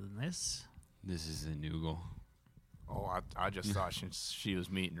bigger than this. This is a Noogle. Oh, I just thought since she was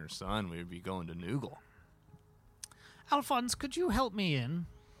meeting her son, we would be going to Noogle. Alphonse, could you help me in?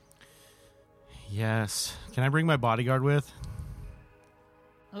 Yes. Can I bring my bodyguard with?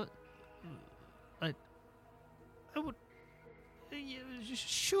 I would...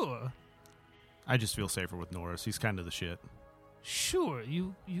 sure. I just feel safer with Norris. He's kind of the shit. Sure,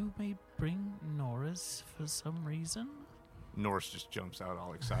 you may bring Norris for some reason. Norris just jumps out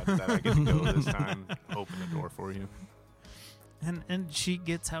all excited that I get to go this time. Open the door for you. And she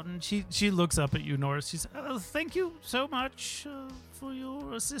gets out and she looks up at you, Norris. She says, "Thank you so much for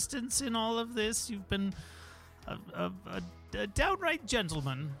your assistance in all of this. You've been a downright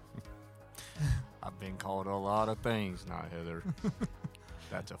gentleman." I've been called a lot of things, not Heather.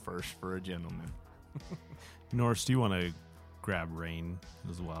 That's a first for a gentleman. Norris, do you want to grab Rain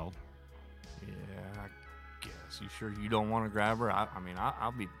as well? Yeah, I guess. You sure you don't want to grab her? I mean,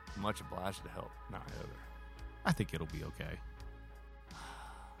 I'll be much obliged to help, not Heather. I think it'll be okay.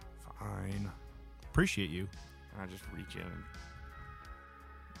 Fine. Appreciate you. I just reach in and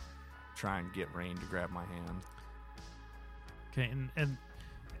try and get Rain to grab my hand. Okay, and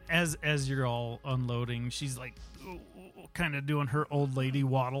as you're all unloading, she's like kind of doing her old lady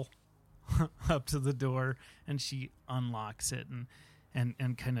waddle up to the door, and she unlocks it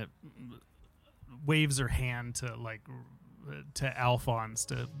and kind of waves her hand to Alphonse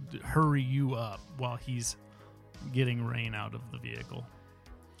to hurry you up while he's getting Rain out of the vehicle.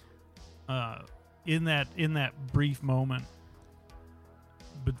 In that brief moment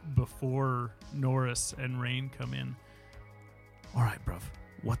before Norris and Rain come in, All right, bruv.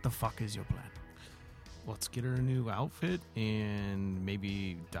 What the fuck is your plan? Let's get her a new outfit and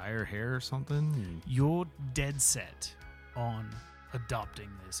maybe dye her hair or something. You're dead set on adopting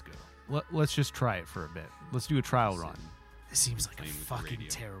this girl. Let's just try it for a bit. Let's do a trial run. This seems like a Playing with the fucking radio.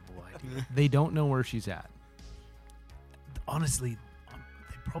 terrible idea. They don't know where she's at. Honestly,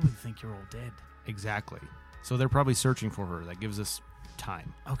 they probably think you're all dead. Exactly. So they're probably searching for her. That gives us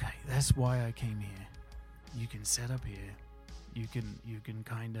time. Okay, that's why I came here. You can set up here. You can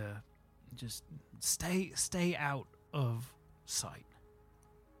kind of just stay out of sight.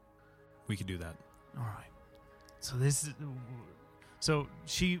 We could do that. All right. So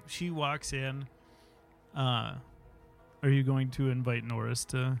she walks in. Are you going to invite Norris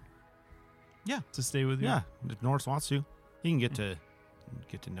to? Yeah. To stay with you. Yeah, if Norris wants to, he can get to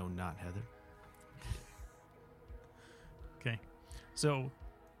know not Heather. Okay. So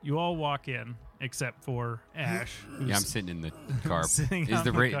you all walk in except for Ashe. Yeah, I'm sitting in the car. Sitting Is on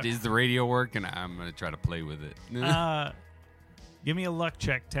the the car. is the radio working? I'm gonna try to play with it. Give me a luck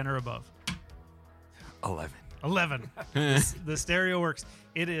check, 10 or above. 11. 11. The stereo works.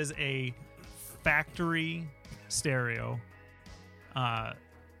 It is a factory stereo. Hang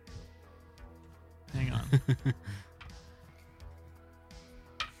on.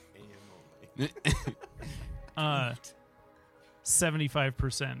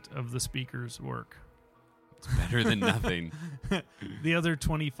 75% of the speakers work. It's better than nothing. The other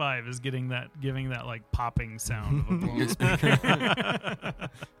 25 is giving that like popping sound of a blown.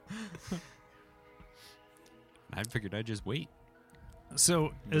 I figured I'd just wait.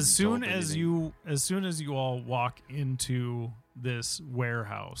 So Doesn't solve as soon as you all walk into this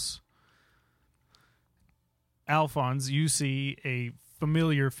warehouse, Alphonse, you see a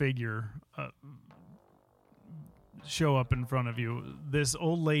familiar figure show up in front of you. This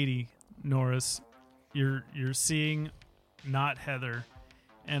old lady, Norris. You're seeing not Heather,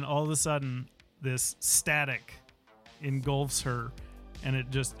 and all of a sudden this static engulfs her, and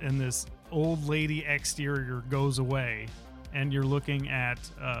this old lady exterior goes away, and you're looking at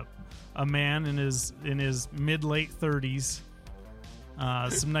a man in his mid late 30s,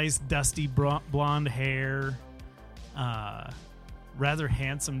 some nice dusty blonde hair, rather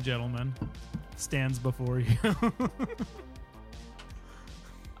handsome gentleman stands before you.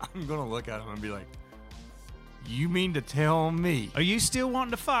 I'm gonna look at him and be like, "You mean to tell me Are you still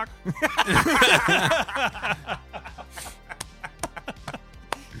wanting to fuck?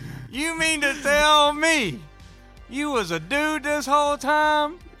 You mean to tell me you was a dude this whole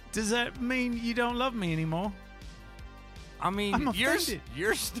time? Does that mean you don't love me anymore? I mean, I'm offended.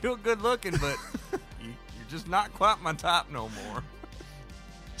 you're still good looking, but you're just not quite my top no more."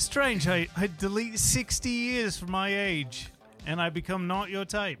 Strange, I delete 60 years from my age, and I become not your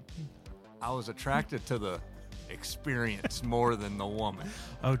type. I was attracted to the experience more than the woman.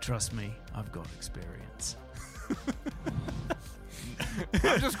 Oh, trust me, I've got experience.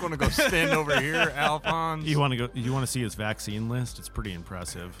 I'm just gonna go stand over here, Alphonse. You want to see his vaccine list? It's pretty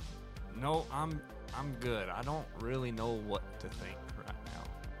impressive. No, I'm good. I don't really know what to think right now.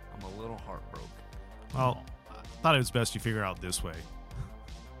 I'm a little heartbroken. Well, I thought it was best you figure out this way.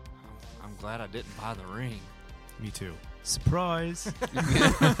 I'm glad I didn't buy the ring. Me too. Surprise.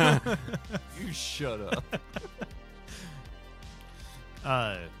 You shut up.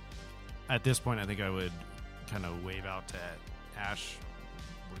 At this point, I think I would kind of wave out to Ashe.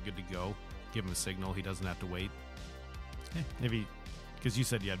 We're good to go. Give him a signal. He doesn't have to wait. Maybe, because you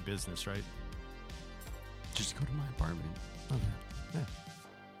said you had business, right? Just go to my apartment. Yeah.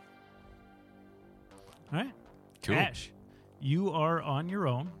 All right. Cool. Ashe, you are on your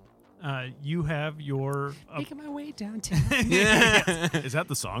own. You have your... Making my way downtown. Is that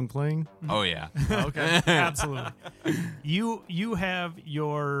the song playing? Oh yeah. Okay, absolutely. You have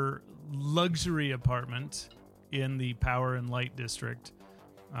your luxury apartment in the Power and Light District,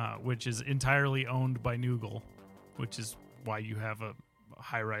 which is entirely owned by Noogle, which is why you have a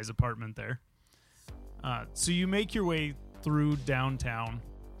high-rise apartment there. So you make your way through downtown,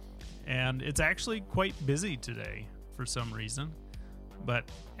 and it's actually quite busy today for some reason. But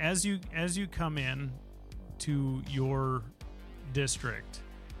as you come in to your district,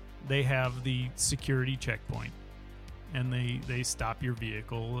 they have the security checkpoint, and they stop your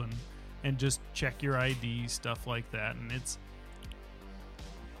vehicle and just check your ID, stuff like that. And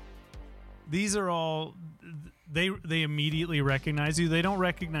these are all they immediately recognize you. They don't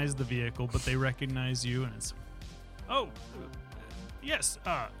recognize the vehicle, but they recognize you, and it's yes,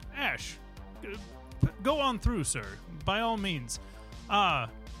 Ashe, go on through, sir, by all means.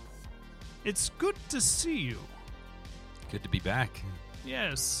 It's good to see you. Good to be back.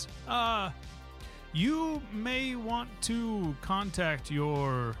 Yes. you may want to contact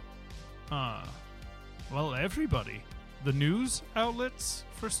your, everybody. The news outlets,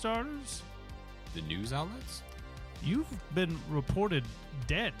 for starters. The news outlets? You've been reported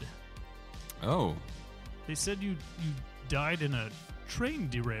dead. Oh. They said you died in a train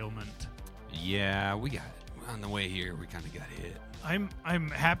derailment. Yeah, we got on the way here. We kind of got hit. I'm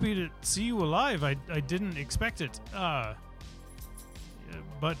happy to see you alive. I didn't expect it.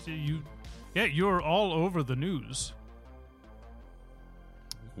 But you're all over the news.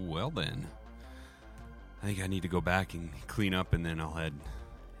 Well then, I think I need to go back and clean up, and then I'll head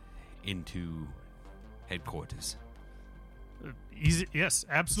into headquarters. Easy. Yes,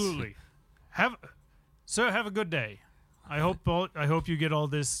 absolutely. Have a good day. I hope you get all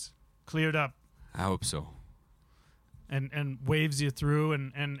this cleared up. I hope so. And waves you through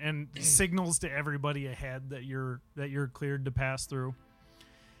and signals to everybody ahead that you're cleared to pass through.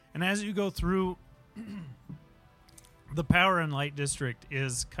 And as you go through, the Power and Light District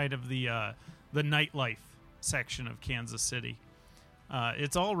is kind of the nightlife section of Kansas City.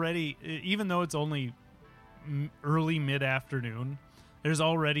 It's already, even though it's only early mid-afternoon, there's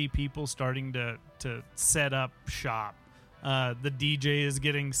already people starting to set up shop. The DJ is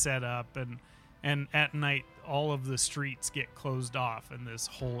getting set up, and at night all of the streets get closed off, and this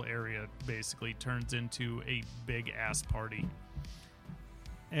whole area basically turns into a big ass party.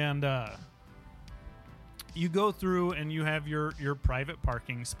 And you go through and you have your private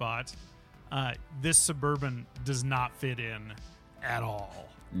parking spot. This Suburban does not fit in at all.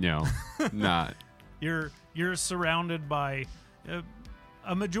 No, not. You're surrounded by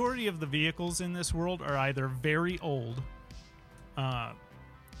a majority of the vehicles in this world are either very old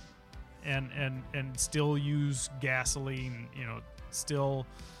and still use gasoline, still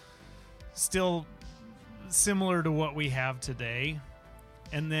similar to what we have today.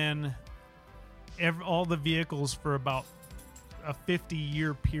 And then all the vehicles for about a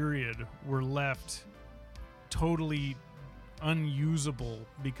 50-year period were left totally unusable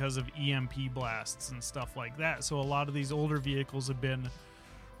because of EMP blasts and stuff like that. So a lot of these older vehicles have been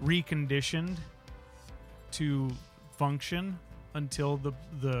reconditioned to function until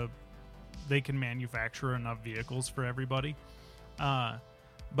they can manufacture enough vehicles for everybody.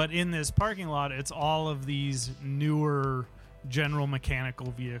 But in this parking lot, it's all of these newer general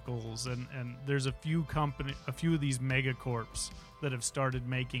mechanical vehicles, and there's a few of these megacorps that have started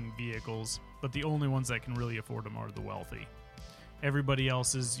making vehicles, but the only ones that can really afford them are the wealthy. Everybody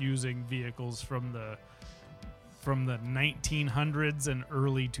else is using vehicles from the 1900s and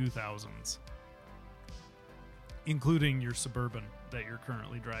early 2000s, including your Suburban that you're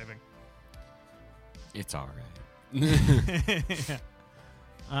currently driving. It's all right.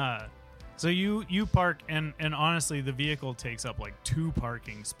 Yeah. So you park, and honestly, the vehicle takes up like 2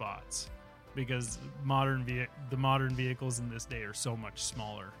 parking spots because the modern vehicles in this day are so much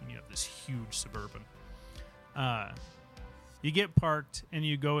smaller, and you have this huge Suburban. You get parked, and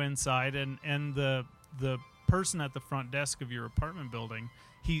you go inside, and the person at the front desk of your apartment building,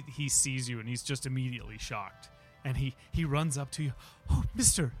 he sees you, and he's just immediately shocked, and he runs up to you. Oh,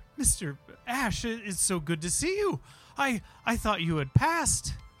 Mr. Ashe, it's so good to see you. I thought you had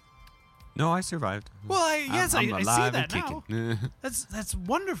passed. No, I survived. Well, I see that and now. That's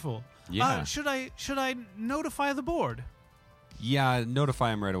wonderful. Yeah. Should I notify the board? Yeah,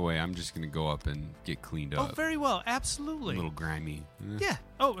 notify him right away. I'm just going to go up and get cleaned up. Oh, very well. Absolutely. A little grimy. Yeah.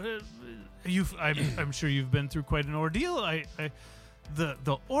 Oh, I'm sure you've been through quite an ordeal.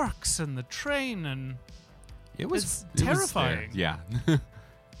 The orcs and the train, and it's terrifying. Yeah.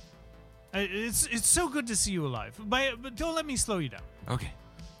 It's so good to see you alive. But don't let me slow you down. Okay.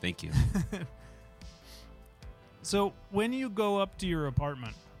 Thank you. So when you go up to your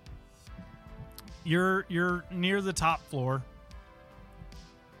apartment, you're near the top floor,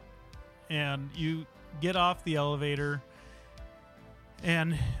 and you get off the elevator,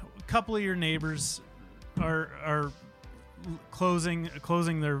 and a couple of your neighbors are closing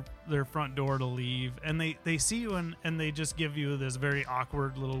their front door to leave, and they see you, and they just give you this very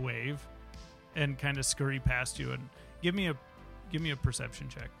awkward little wave and kind of scurry past you. And give me a perception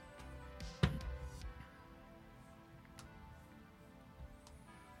check.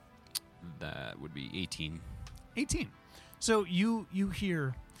 That would be 18. 18. So you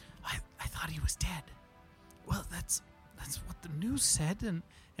hear, I thought he was dead. Well, that's what the news said,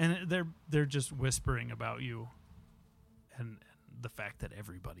 and they're just whispering about you and the fact that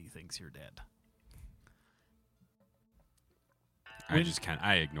everybody thinks you're dead.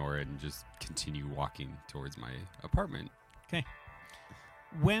 I ignore it and just continue walking towards my apartment. Okay.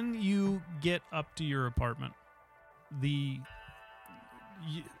 When you get up to your apartment,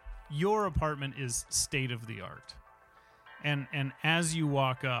 your apartment is state of the art. And as you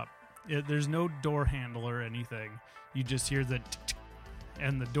walk up, there's no door handle or anything. You just hear the tick,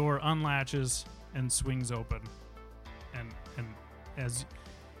 and the door unlatches and swings open. And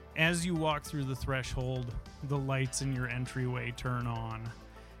as you walk through the threshold, the lights in your entryway turn on,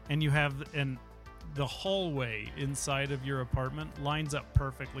 and the hallway inside of your apartment lines up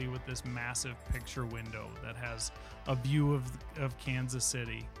perfectly with this massive picture window that has a view of Kansas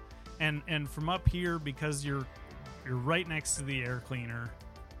City. And from up here, because you're right next to the air cleaner,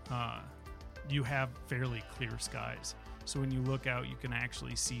 you have fairly clear skies. So when you look out, you can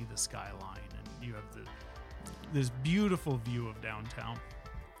actually see the skyline, and you have this beautiful view of downtown.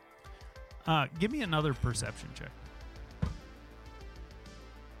 Give me another perception check.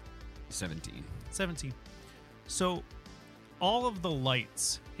 17. 17. So all of the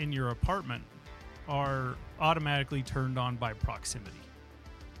lights in your apartment are automatically turned on by proximity.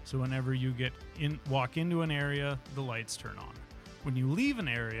 So whenever you walk into an area, the lights turn on. When you leave an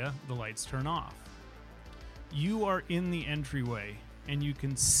area, the lights turn off. You are in the entryway, and you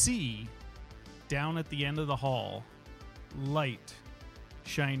can see down at the end of the hall light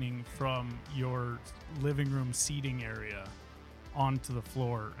shining from your living room seating area onto the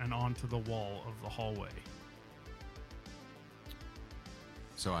floor and onto the wall of the hallway.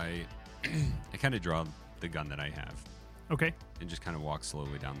 So I kind of draw the gun that I have. Okay. And just kind of walk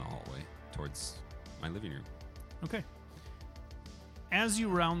slowly down the hallway towards my living room. Okay. As you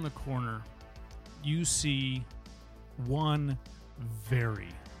round the corner, you see one very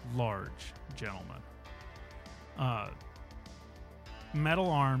large gentleman. Metal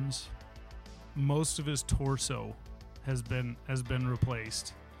arms. Most of his torso has been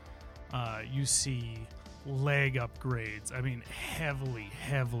replaced. You see leg upgrades. I mean, heavily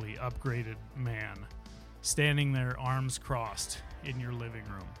upgraded man standing there, arms crossed in your living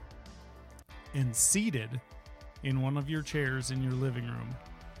room. And seated in one of your chairs in your living room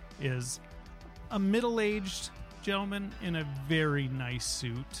is a middle-aged gentleman in a very nice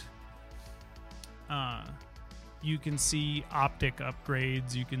suit. You can see optic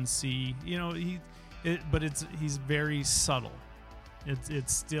upgrades. You can see, he's very subtle.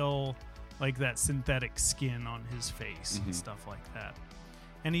 It's still like that synthetic skin on his face and stuff like that.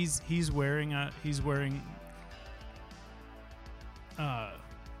 And he's wearing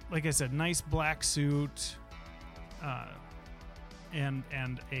like I said, nice black suit, and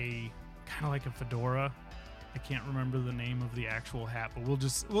a kind of like a fedora. I can't remember the name of the actual hat, but we'll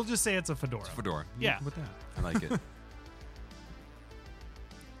just say it's a fedora. It's a fedora. Yeah. With that. I like it.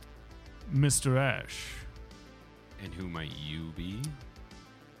 Mr. Ashe. And who might you be?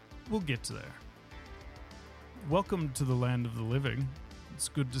 We'll get to there. Welcome to the land of the living. It's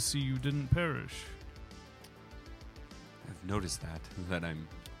good to see you didn't perish. I've noticed that I'm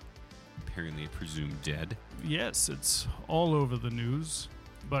apparently presumed dead. Yes, it's all over the news,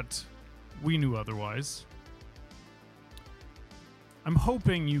 but we knew otherwise. I'm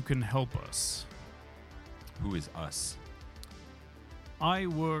hoping you can help us. Who is us? I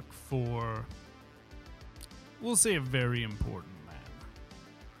work for, we'll say, a very important man.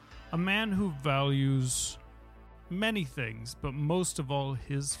 A man who values many things, but most of all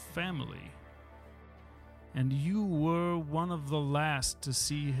his family. And you were one of the last to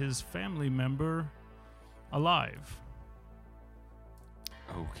see his family member alive.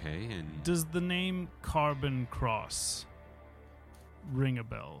 Okay, and Does the name Carbon Cross ring a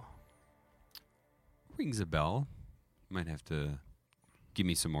bell? rings a bell. Might have to give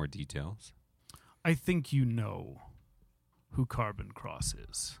me some more details. I think you know who Carbon Cross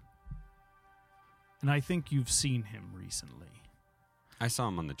is. And I think you've seen him recently. I saw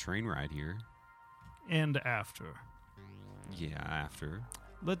him on the train ride here. And after. Yeah, after.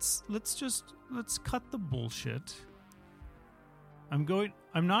 Let's cut the bullshit. I'm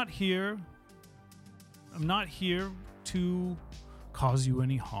not here to cause you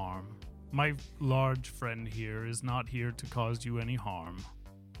any harm. My large friend here is not here to cause you any harm.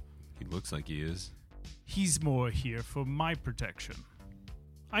 He looks like he is. He's more here for my protection.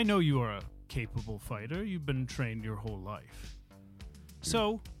 I know you are a capable fighter. You've been trained your whole life.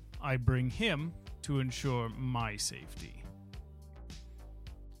 So, I bring him to ensure my safety.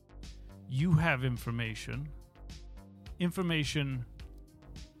 You have information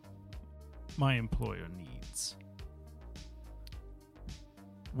my employer needs.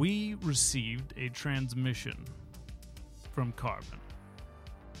 We received a transmission from Carbon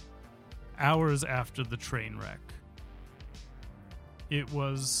hours after the train wreck. It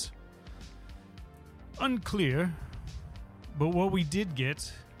was unclear, but what we did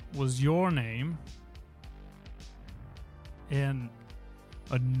get was your name and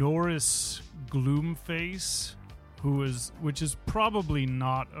a Norris Gloomface, which is probably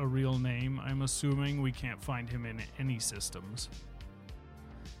not a real name. I'm assuming we can't find him in any systems.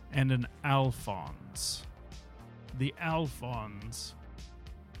 And an Alfonoz. The Alfonoz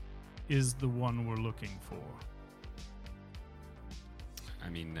is the one we're looking for. I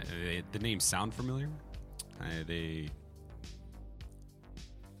mean, the names sound familiar. They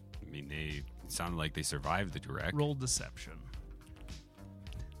sound like they survived the direct. Roll deception.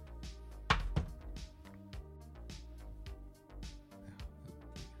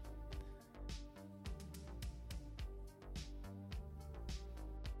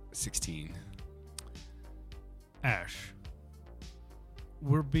 Ashe,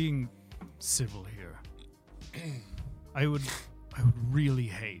 we're being civil here. I would really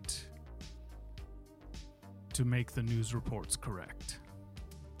hate to make the news reports correct.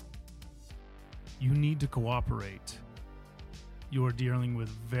 You need to cooperate. You are dealing with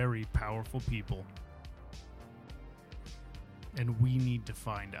very powerful people. And we need to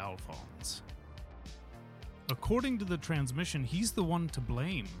find Alfonoz. According to the transmission, he's the one to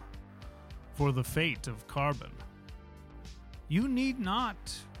blame for the fate of Carbon. You need not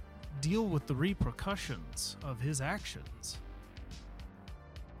deal with the repercussions of his actions.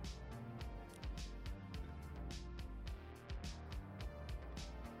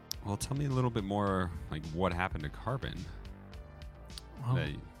 Well, tell me a little bit more, like, what happened to Carbon. Well,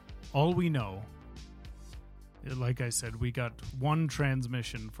 all we know, like I said, we got one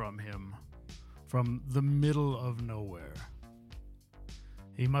transmission from him from the middle of nowhere.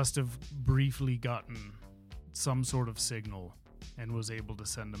 He must have briefly gotten some sort of signal and was able to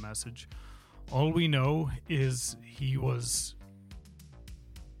send a message. All we know is he was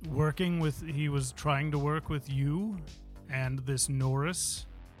trying to work with you and this Norris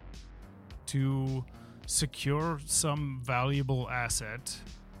to secure some valuable asset,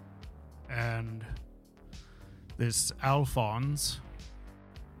 and this Alfonoz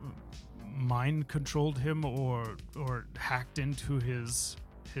mind controlled him or hacked into his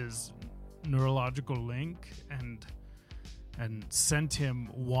neurological link and sent him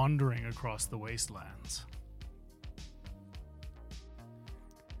wandering across the wastelands.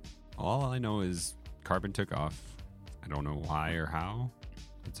 All I know is Carbon took off. I don't know why or how.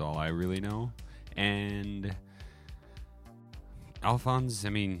 That's all I really know. And Alfonoz, I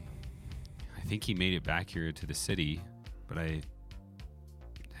mean, I think he made it back here to the city, but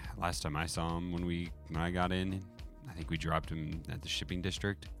last time I saw him when I got in, I think we dropped him at the shipping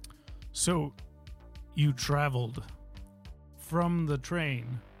district. So you traveled from the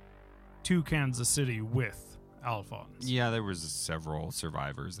train to Kansas City with Alfonoz? Yeah, there was several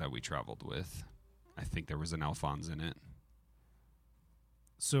survivors that we traveled with. I think there was an Alfonoz in it.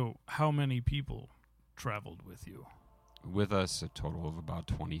 So how many people traveled with you? With us, a total of about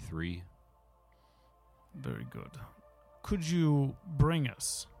 23. Very good. Could you bring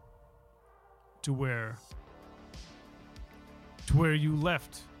us to where you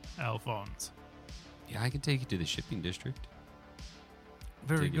left Alfonoz? Yeah, I can take you to the shipping district.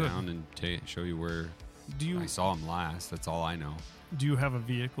 Very take good. You down and show you where I saw him last. That's all I know. Do you have a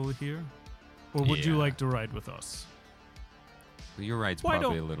vehicle here? Or would you like to ride with us? Well, your ride's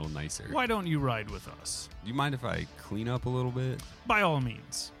probably a little nicer. Why don't you ride with us? Do you mind if I clean up a little bit? By all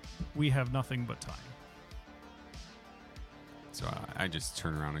means. We have nothing but time. So I just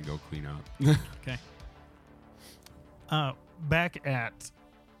turn around and go clean up. Okay. Back at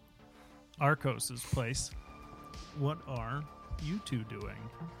Arcos's place, what are you two doing?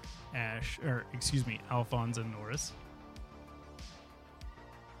 Alfonoz and Norris.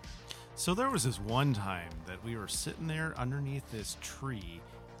 So there was this one time that we were sitting there underneath this tree,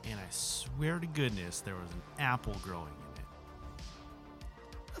 and I swear to goodness there was an apple growing in it.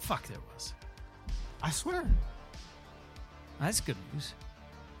 The fuck there was? I swear. That's good news.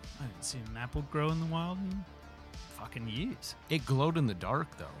 I haven't seen an apple grow in the wild in fucking years. It glowed in the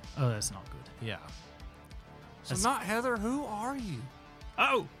dark, though. Oh, that's not good. Yeah. So not Heather, who are you?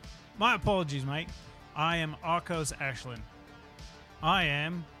 Oh, my apologies, mate. I am Arcos Ashlyn. I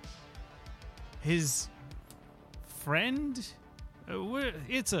am his friend.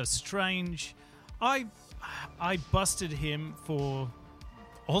 It's a strange. I busted him for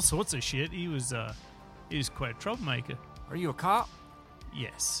all sorts of shit. He was quite a troublemaker. Are you a cop?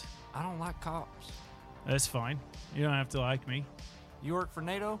 Yes. I don't like cops. That's fine. You don't have to like me. You work for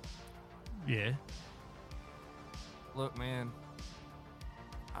NATO? Yeah. Look, man,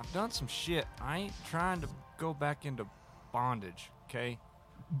 I've done some shit. I ain't trying to go back into bondage, okay?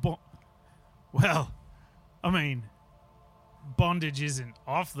 Well, I mean, bondage isn't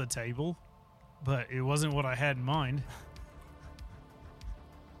off the table, but it wasn't what I had in mind.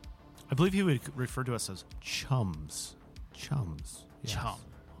 I believe he would refer to us as chums. Chums. Yes. Chum.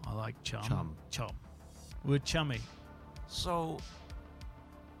 I like chum. Chum. Chum. We're chummy. So,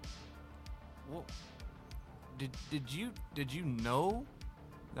 well, did you know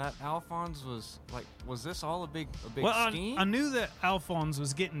that Alphonse was this all a big scheme? I knew that Alphonse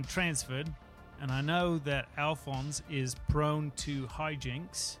was getting transferred, and I know that Alphonse is prone to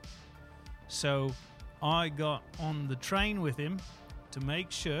hijinks. So I got on the train with him to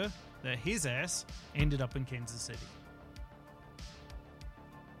make sure that his ass ended up in Kansas City.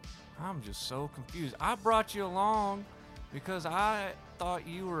 I'm just so confused. I brought you along because I thought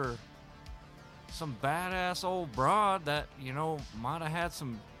you were some badass old broad that, might have had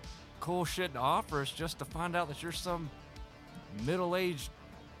some cool shit to offer us, just to find out that you're some middle-aged,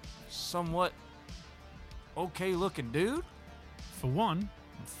 somewhat okay-looking dude. For one,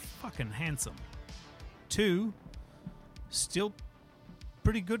 I'm fucking handsome. Two, still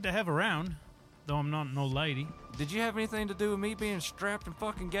pretty good to have around, though I'm not no lady. Did you have anything to do with me being strapped and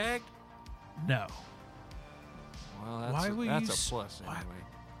fucking gagged? No. Well, that's a plus anyway.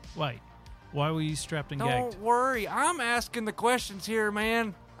 Wait, why were you strapped and gagged? Don't worry, I'm asking the questions here,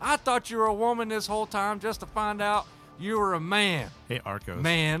 man. I thought you were a woman this whole time just to find out you were a man. Hey, Arcos.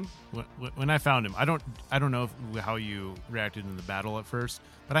 Man. When I found him, I don't know how you reacted in the battle at first,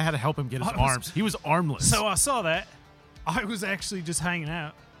 but I had to help him get his arms. He was armless. So I saw that. I was actually just hanging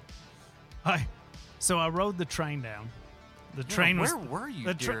out. So I rode the train down. The train was. Where were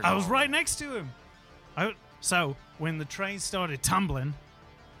you? I was right next to him. So when the train started tumbling,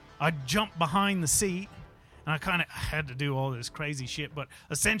 I jumped behind the seat, and I kind of had to do all this crazy shit. But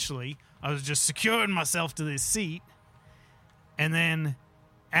essentially, I was just securing myself to this seat, and then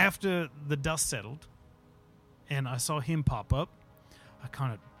after the dust settled, and I saw him pop up, I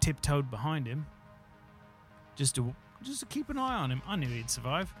kind of tiptoed behind him, just to keep an eye on him. I knew he'd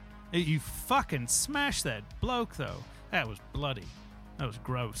survive. You fucking smashed that bloke, though. That was bloody. That was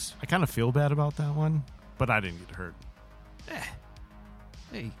gross. I kind of feel bad about that one, but I didn't get hurt.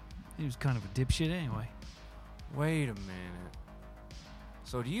 Hey, he was kind of a dipshit anyway. Wait a minute.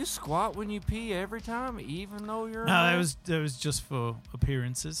 So do you squat when you pee every time, even though you're... No, that was just for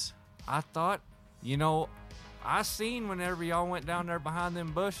appearances. I thought, I seen whenever y'all went down there behind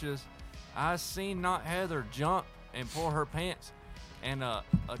them bushes, I seen not Heather jump and pull her pants. And a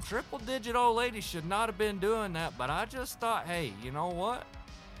triple-digit old lady should not have been doing that, but I just thought, hey, you know what?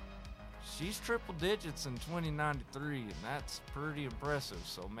 She's triple digits in 2093, and that's pretty impressive.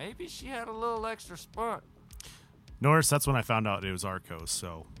 So maybe she had a little extra spunk. Norris, that's when I found out it was Arcos,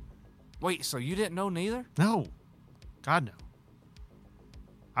 so... Wait, so you didn't know neither? No. God, no.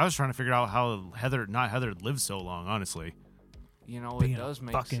 I was trying to figure out how Heather lived so long, honestly. Being it does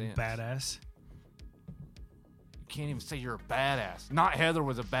make fucking sense. Badass. Can't even say you're a badass. Not Heather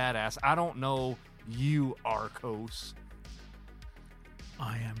was a badass. I don't know you, Arcos.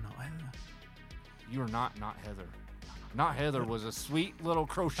 I am not Heather. You are not Heather. Not Heather was a sweet little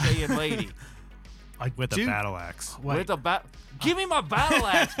crocheting lady. With a battle axe. Wait. Give me my battle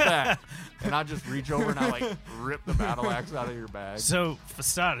axe back. And I just reach over and I rip the battle axe out of your bag. So, for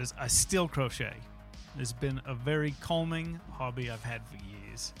starters, I still crochet. It's been a very calming hobby I've had for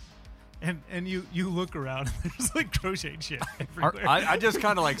years. And you look around and there's like crochet shit everywhere. I just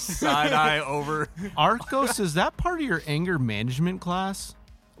kind of side eye over. Arcos, is that part of your anger management class?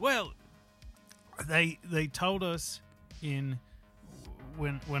 Well, they told us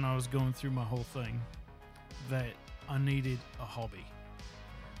when I was going through my whole thing that I needed a hobby.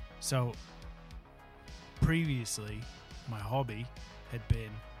 So previously, my hobby had been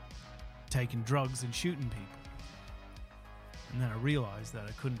taking drugs and shooting people. And then I realized that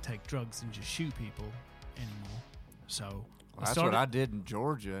I couldn't take drugs and just shoot people anymore. So that's what I did in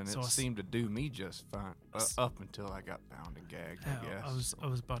Georgia, and it seemed to do me just fine up until I got bound and gagged, I guess. I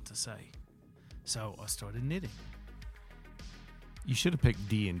was about to say. So I started knitting. You should have picked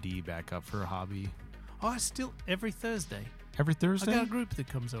D&D back up for a hobby. Oh, I still every Thursday. Every Thursday? I got a group that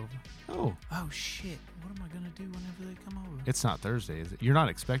comes over. Oh shit! What am I gonna do whenever they come over? It's not Thursday, is it? You're not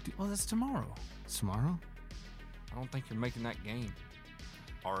expecting. Well, that's tomorrow. It's tomorrow? I don't think you're making that game.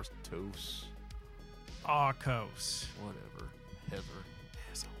 Arcos. Arcos. Whatever. Heather.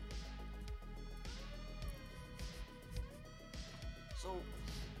 Asshole.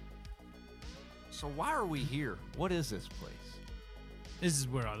 So why are we here? What is this place? This is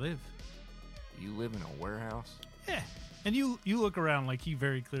where I live. You live in a warehouse? Yeah. And you look around like he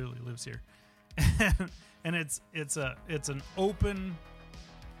very clearly lives here. And it's an open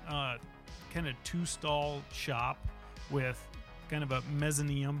kind of 2-stall shop with kind of a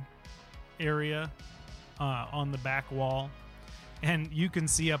mezzanine area on the back wall. And you can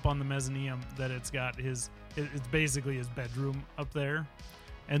see up on the mezzanine that it's got it's basically his bedroom up there.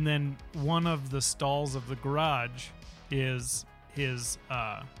 And then one of the stalls of the garage is his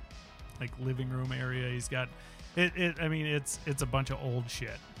like living room area. He's got it's a bunch of old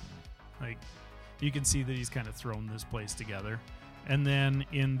shit. Like you can see that he's kind of thrown this place together. And then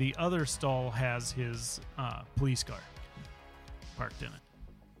in the other stall has his police car parked in it.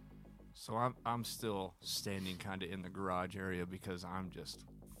 So I'm still standing kind of in the garage area because I'm just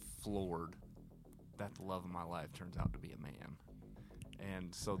floored that the love of my life turns out to be a man.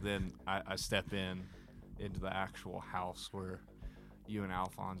 And so then I step into the actual house where you and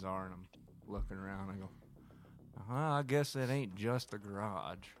Alfonoz are, and I'm looking around. I go, I guess that ain't just a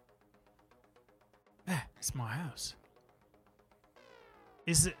garage. It's my house.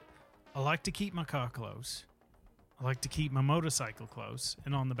 Is it? I like to keep my car close. I like to keep my motorcycle close,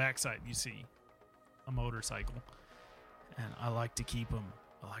 and on the backside you see a motorcycle. And I like to keep them.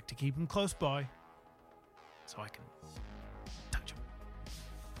 I like to keep them close by, so I can touch them.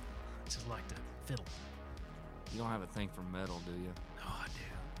 I just like to fiddle. You don't have a thing for metal, do you? No, I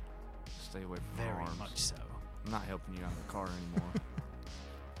do. Stay away from Very arms. much so. I'm not helping you out of the car anymore.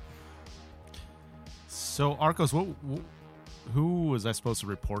 So, Arcos, who was I supposed to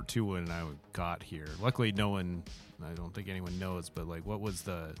report to when I got here? Luckily, no one, I don't think anyone knows, but like, what was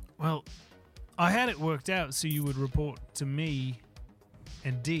the... Well, I had it worked out so you would report to me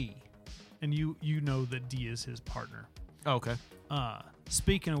and D. And you know that D is his partner. Oh, okay.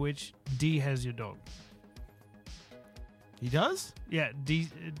 Speaking of which, D has your dog. He does? Yeah,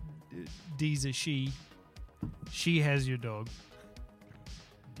 D's a she. She has your dog.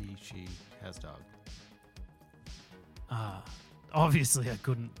 D, she, has dog. Obviously, I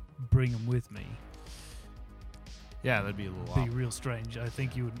couldn't bring him with me. Yeah, that'd be a little Be odd. real strange. I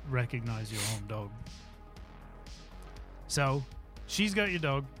think you would recognize your own dog. So, she's got your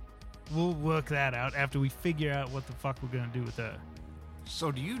dog. We'll work that out after we figure out what the fuck we're going to do with her.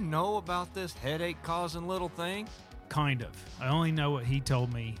 So do you know about this headache-causing little thing? Kind of. I only know what he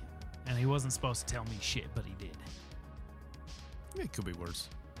told me, and he wasn't supposed to tell me shit, but he did. It could be worse.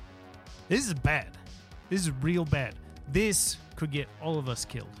 This is bad. This is real bad. This could get all of us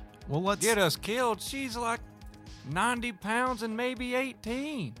killed. Well, let's... Get us killed. She's like 90 pounds and maybe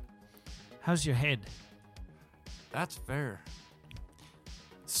 18. How's your head? That's fair.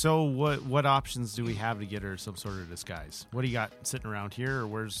 So what options do we have to get her some sort of disguise? What do you got sitting around here, or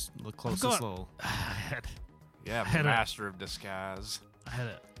where's the closest got- little... Yeah, Had a- master of disguise. I have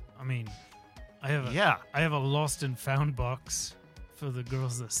a Yeah. I have a lost and found box for the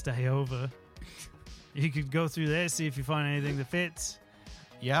girls that stay over. You could go through there, see if you find anything that fits.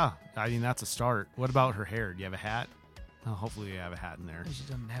 Yeah, I mean, that's a start. What about her hair? Do you have a hat? Oh, hopefully you have a hat in there. She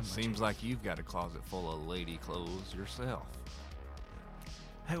doesn't have much. Seems like you've got a closet full of lady clothes yourself.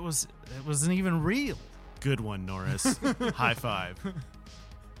 It wasn't even real. Good one, Norris. High five.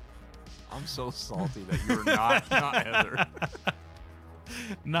 I'm so salty that you're not Heather.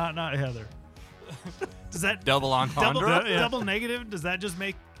 Not Heather. Does that Double entendre? double negative? Does that just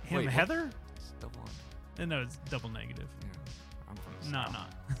make him Wait, what? Heather? It's double entendre. No, it's double negative. Yeah, I'm from the Not.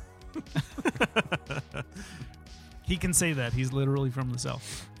 South. He can say that. He's literally from the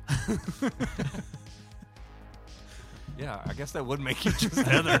South. Yeah, I guess that would make you just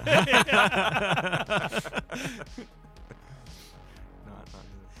Heather. Not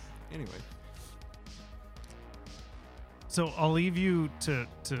anyway. So I'll leave you to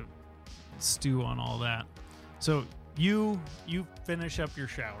stew on all that. So you finish up your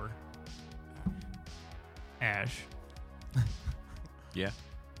shower, Ash. Yeah.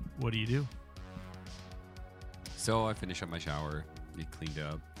 What do you do? So I finish up my shower, get cleaned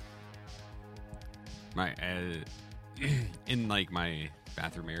up. My in like my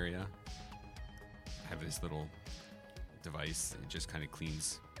bathroom area, I have this little device. It just kind of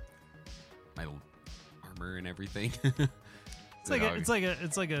cleans my armor and everything. It's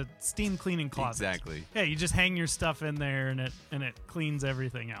like a steam cleaning closet. Exactly. Yeah, you just hang your stuff in there and it cleans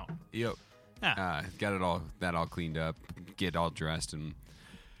everything out. Yep. Yeah. Got it all cleaned up, get all dressed, and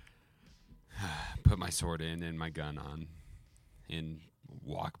put my sword in and my gun on, and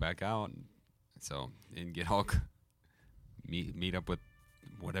walk back out. And get all meet up with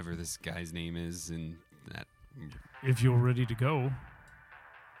whatever this guy's name is, and that. If you're ready to go.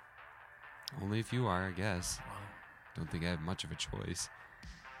 Only if you are, I guess. Don't think I have much of a choice.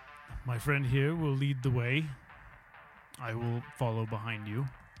 My friend here will lead the way. I will follow behind you.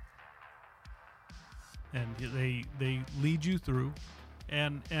 And they lead you through,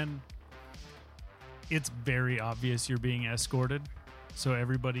 and it's very obvious you're being escorted. So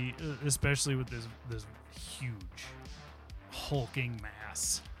everybody, especially with this huge hulking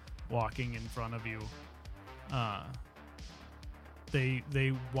mass walking in front of you.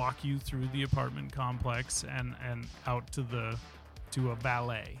 They walk you through the apartment complex and out to a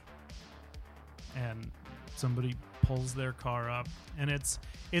valet, and somebody pulls their car up, and it's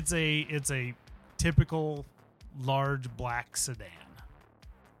a typical large black sedan.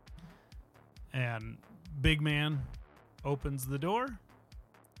 And big man opens the door.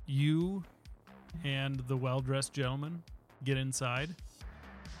 You and the well-dressed gentleman get inside,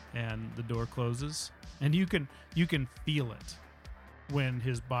 and the door closes, and you can feel it when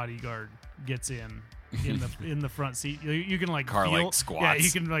his bodyguard gets in the front seat. You can like Car feel, like squats. Yeah, you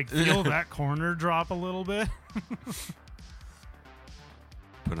can like feel that corner drop a little bit.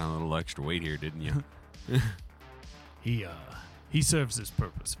 Put on a little extra weight here, didn't you? He serves his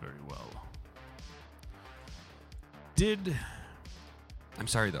purpose very well. I'm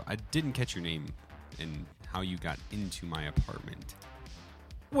sorry though, I didn't catch your name and how you got into my apartment.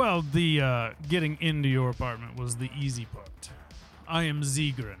 Well, the getting into your apartment was the easy part. I am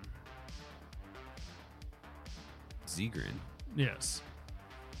Zegrin. Zegrin? Yes.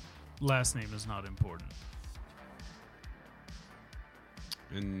 Last name is not important.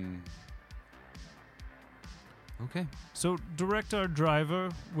 And okay. So direct our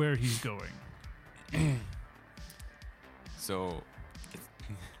driver where he's going. So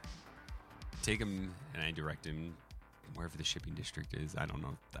take him, and I direct him wherever the shipping district is. I don't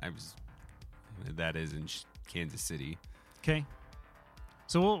know. That is in Kansas City. Okay.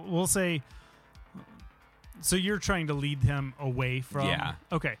 So we'll say. So you're trying to lead him away from. Yeah.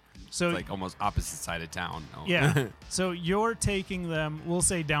 Okay. So It's like almost opposite side of town. Oh. yeah. So you're taking them. We'll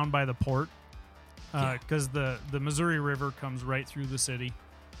say down by the port, because the Missouri River comes right through the city.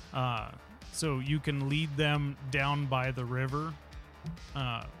 So you can lead them down by the river,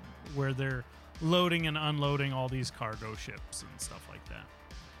 where they're loading and unloading all these cargo ships and stuff like that.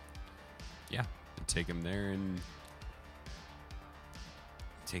 Yeah. Take him there and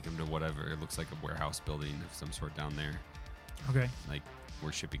take him to whatever. It looks like a warehouse building of some sort down there. Okay. Like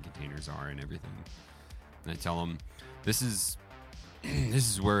where shipping containers are and everything. And I tell him, this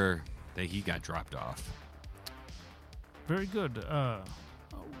is where he got dropped off. Very good.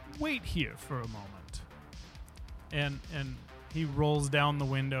 Wait here for a moment. And he rolls down the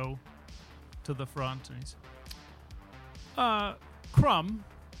window to the front, and he's, Crumb,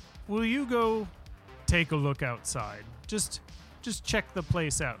 will you go take a look outside? Just check the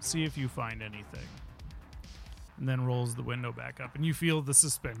place out, see if you find anything. And then rolls the window back up, and you feel the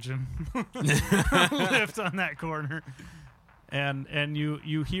suspension lift on that corner. And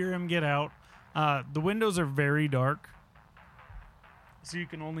you hear him get out. The windows are very dark, so you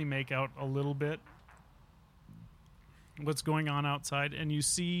can only make out a little bit what's going on outside. And you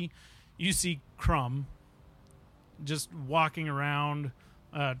see Crumb just walking around,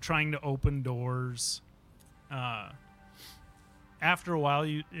 trying to open doors. After a while,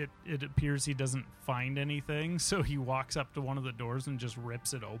 it appears he doesn't find anything, so he walks up to one of the doors and just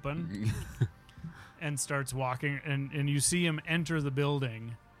rips it open and starts walking. And you see him enter the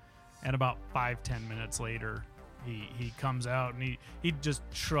building, and about 5-10 minutes later, he comes out, and he just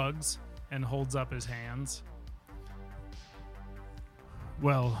shrugs and holds up his hands.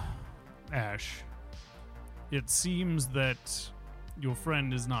 Well, Ashe, it seems that your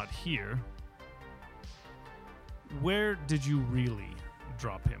friend is not here. Where did you really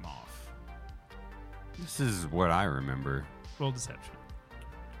drop him off? This is what I remember. Roll deception.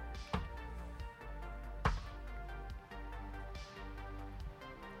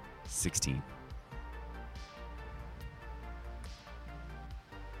 $16.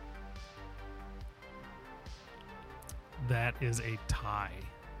 That is a tie.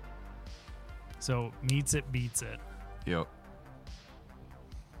 So meets it, beats it. Yep.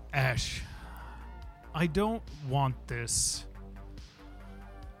 Ashe, I don't want this.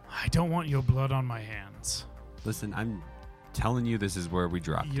 I don't want your blood on my hands. Listen, I'm telling you this is where we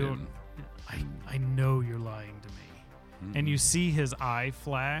dropped him. I know you're lying to me. Mm-mm. And you see his eye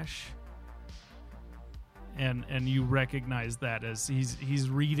flash, and you recognize that as he's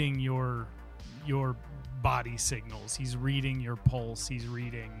reading your body signals. He's reading your pulse. He's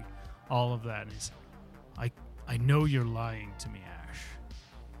reading all of that. And he's, I know you're lying to me, Ashe.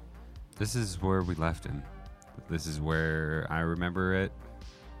 This is where we left him. This is where I remember it.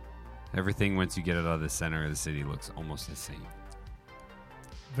 Everything, once you get it out of the center of the city, looks almost the same.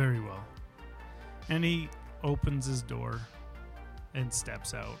 Very well. And he opens his door and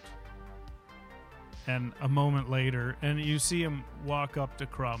steps out. And a moment later, and you see him walk up to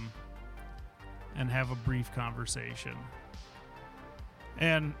Crumb and have a brief conversation.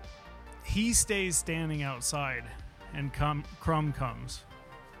 And he stays standing outside, and Crumb comes.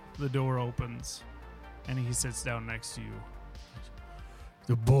 The door opens, and he sits down next to you.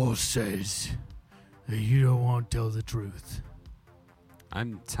 The boss says that you don't want to tell the truth.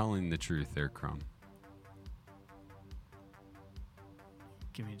 I'm telling the truth there, Crumb.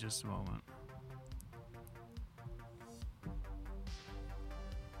 Give me just a moment.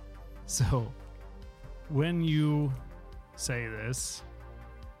 So, when you say this,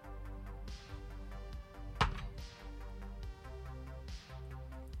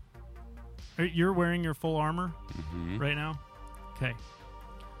 you're wearing your full armor right now? Okay.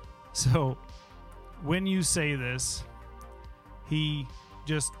 So, when you say this, he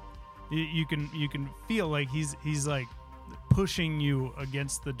just you can feel like he's like pushing you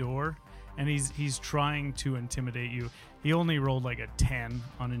against the door, and he's trying to intimidate you. He only rolled like a 10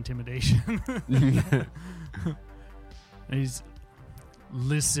 on intimidation. And he's,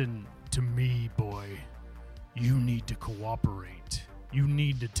 listen to me, boy. You need to cooperate. You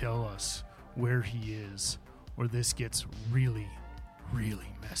need to tell us where he is, or this gets really, really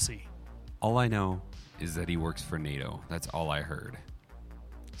messy. All I know is that he works for NATO. That's all I heard.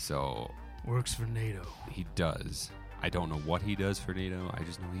 So... Works for NATO. He does. I don't know what he does for NATO. I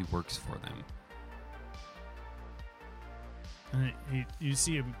just know he works for them. And you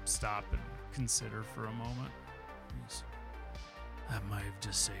see him stop and consider for a moment. That might have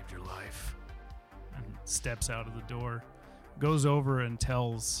just saved your life. And steps out of the door, goes over and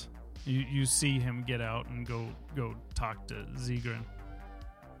tells... You see him get out and go talk to Zegrin.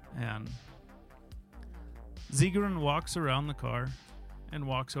 And Zegrin walks around the car and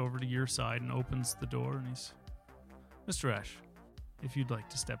walks over to your side and opens the door, and he's, Mr. Ashe, if you'd like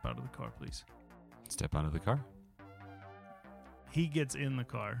to step out of the car, please. Step out of the car? He gets in the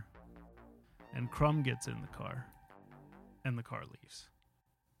car, and Crumb gets in the car, and the car leaves.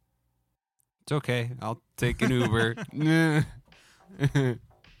 It's okay. I'll take an Uber.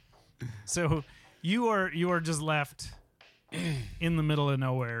 So you are just left in the middle of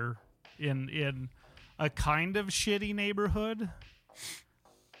nowhere in a kind of shitty neighborhood,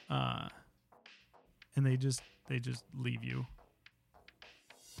 and they just leave you.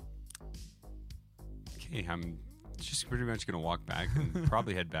 Okay, I'm just pretty much gonna walk back and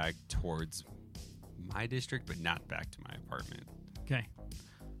probably head back towards my district, but not back to my apartment. Okay,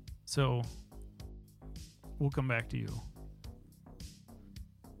 so we'll come back to you.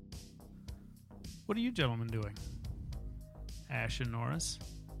 What are you gentlemen doing? Ashe and Norris?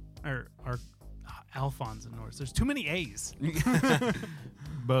 Or Alfonoz and Norris. There's too many A's.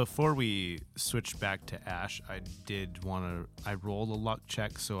 Before we switch back to Ashe, I rolled a luck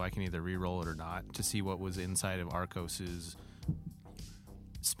check so I can either re-roll it or not to see what was inside of Arcos's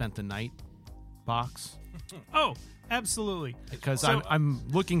spent the night box. Oh, absolutely. Because I'm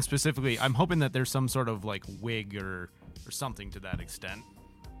looking specifically, I'm hoping that there's some sort of like wig or something to that extent.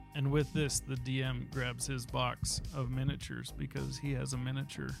 And with this, the DM grabs his box of miniatures because he has a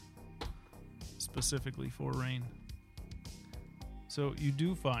miniature specifically for Rain. So you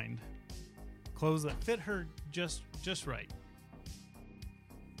do find clothes that fit her just right.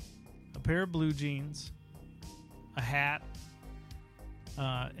 A pair of blue jeans, a hat,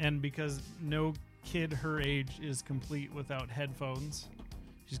 and because no kid her age is complete without headphones,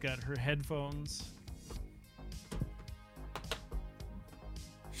 she's got her headphones.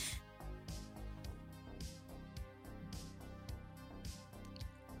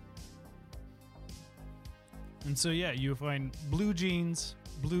 And so, yeah, you find blue jeans,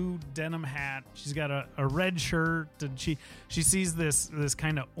 blue denim hat. She's got a red shirt, and she sees this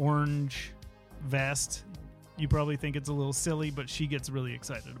kind of orange vest. You probably think it's a little silly, but she gets really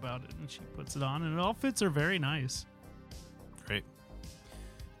excited about it, and she puts it on, and it all fits her very nice. Great.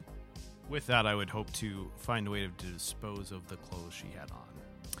 With that, I would hope to find a way to dispose of the clothes she had on.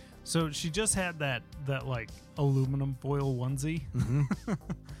 So she just had that like aluminum foil onesie,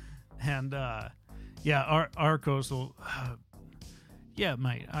 and yeah, Arcos will. Yeah,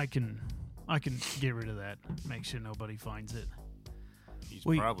 mate, I can get rid of that. Make sure nobody finds it. He's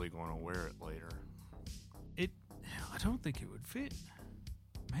probably going to wear it later. I don't think it would fit.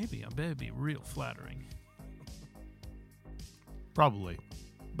 Maybe I better be real flattering. Probably.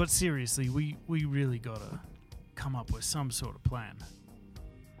 But seriously, we really gotta come up with some sort of plan.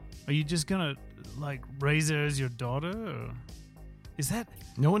 Are you just gonna like raise her as your daughter, or is that?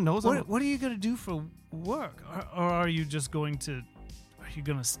 No one knows. What are you gonna do for work, or are you just going to? Are you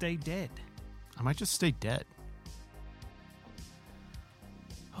gonna stay dead? I might just stay dead.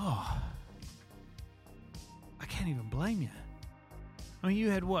 Oh, I can't even blame you. I mean, you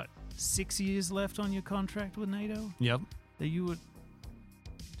had what, 6 years left on your contract with NATO? Yep. That you were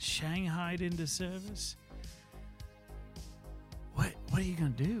shanghaied into service? What are you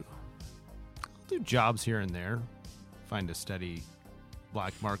going to do? Do jobs here and there. Find a steady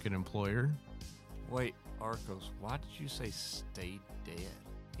black market employer. Wait, Arcos, why did you say stay dead?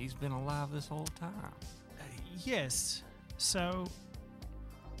 He's been alive this whole time. Yes. So,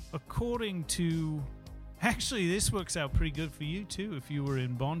 according to... Actually, this works out pretty good for you, too, if you were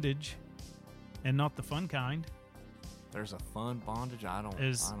in bondage and not the fun kind. There's a fun bondage? I don't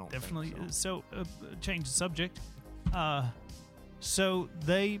Definitely. think so. So, change the subject. So,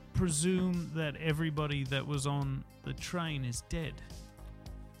 they presume that everybody that was on the train is dead.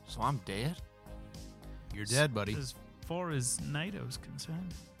 So I'm dead? You're dead, buddy. As far as NATO's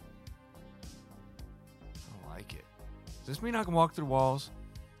concerned. I like it. Does this mean I can walk through walls?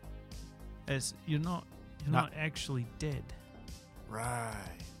 As you're not actually dead. Right.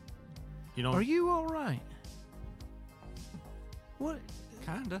 You know, Are you all right? What?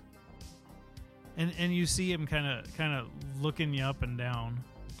 Kinda. And you see him kind of looking you up and down.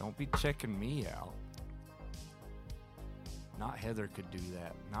 Don't be checking me out. Not Heather could do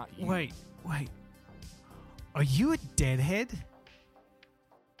that. Not you. Wait. Are you a deadhead?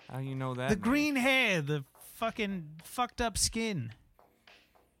 How you know that? The man? green hair, the fucking fucked up skin.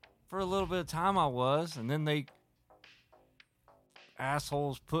 For a little bit of time I was, and then they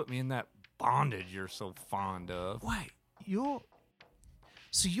assholes put me in that bondage you're so fond of. Wait, you're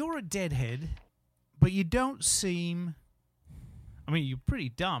a deadhead, but you don't seem... I mean, you're pretty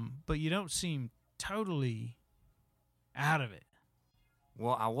dumb, but you don't seem totally out of it.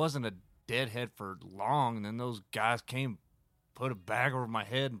 Well, I wasn't a deadhead for long, and then those guys came, put a bag over my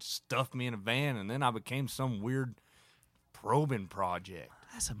head and stuffed me in a van, and then I became some weird probing project.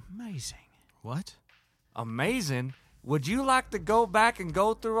 That's amazing. what? Amazing? Would you like to go back and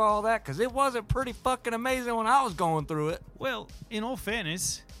go through all that? Because it wasn't pretty fucking amazing when I was going through it. Well, in all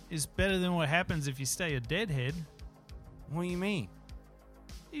fairness, it's better than what happens if you stay a deadhead. What do you mean?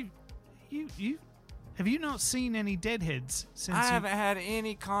 You have you not seen any deadheads since I haven't had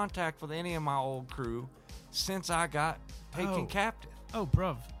any contact with any of my old crew since I got taken captive. Oh,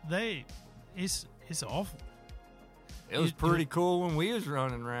 bruv, it's awful. It was pretty cool when we was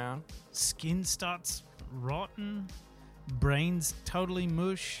running around. Skin starts rotting, brains totally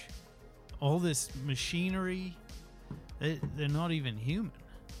mush, all this machinery, they're not even human.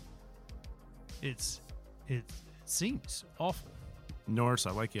 It seems awful. Norris,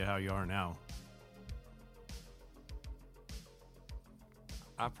 I like you how you are now.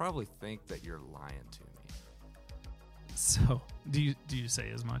 I probably think that you're lying to me. So, do you say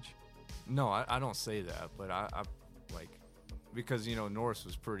as much? No, I don't say that, but I like, because, you know, Norris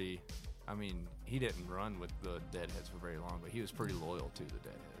was pretty, I mean, he didn't run with the Deadheads for very long, but he was pretty loyal to the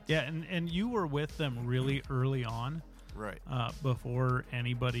Deadheads. Yeah, and you were with them really early on. Right. Before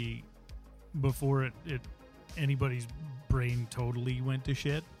anybody's brain totally went to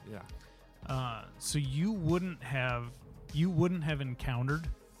shit. Yeah. So you wouldn't have encountered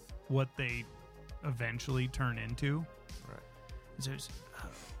what they eventually turn into. Right. There's,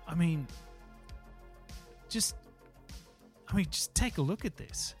 just take a look at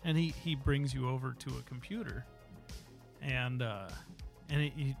this. And he brings you over to a computer, and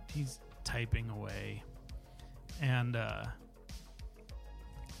he's typing away, and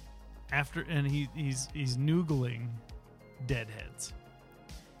he's noogling deadheads,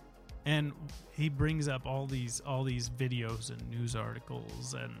 and he brings up all these videos and news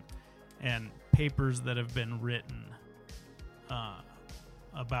articles and papers that have been written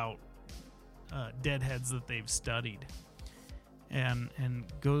about deadheads that they've studied, and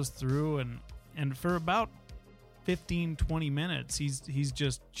goes through and for about 15-20 minutes he's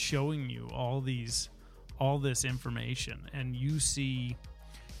just showing you all this information, and you see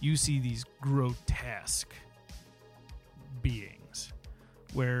these grotesque beings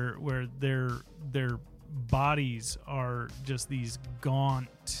where their bodies are just these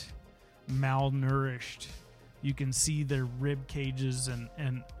gaunt, malnourished. You can see their rib cages, and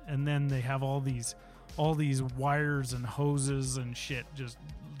then they have all these wires and hoses and shit just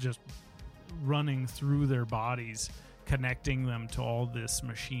running through their bodies, connecting them to all this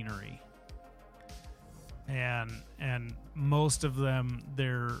machinery. And most of them,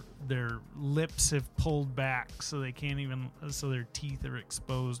 their lips have pulled back, so they can't even. So their teeth are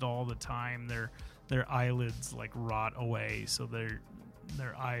exposed all the time. Their eyelids like rot away, so their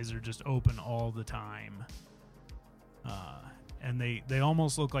eyes are just open all the time. And they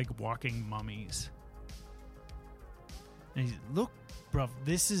almost look like walking mummies. And he's, look, bruv,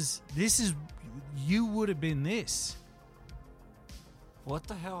 this is you would have been this. What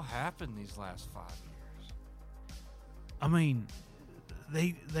the hell happened these last 5 years? I mean,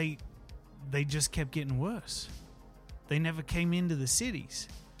 they just kept getting worse. they never came into the cities.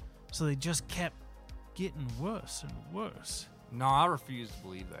 So they just kept getting worse and worse. No, I refuse to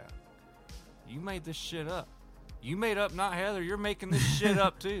believe that. You made this shit up. You made up not Heather. You're making this shit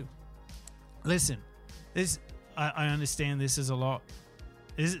up too. Listen, I understand this is a lot.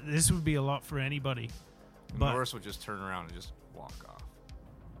 This would be a lot for anybody. But Norris would just turn around and just walk off.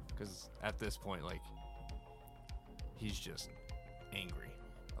 Because at this point, like, he's just angry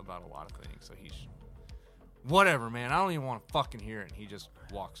about a lot of things. So he's, whatever, man. I don't even want to fucking hear it. And he just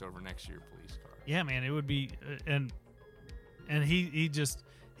walks over next to your police car. yeah, man, it would be, and he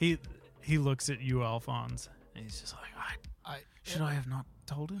looks at you, Alphonse, and he's just like, should I have not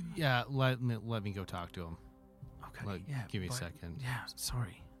told him? Yeah, let me go talk to him. Okay, Give me a second. Yeah,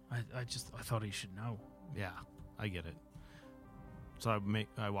 sorry. I thought he should know. Yeah, I get it. So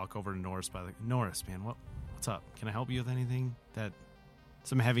I walk over to Norris Norris, man, what's up? Can I help you with anything?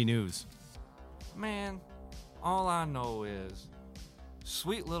 Some heavy news. Man, all I know is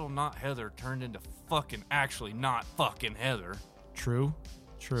sweet little not Heather turned into fucking actually not fucking Heather. True.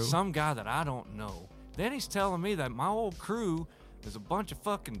 Some guy that I don't know. Then he's telling me that my old crew is a bunch of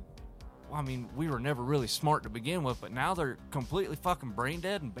fucking... I mean, we were never really smart to begin with, but now they're completely fucking brain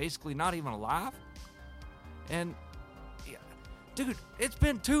dead and basically not even alive. And, yeah, dude, it's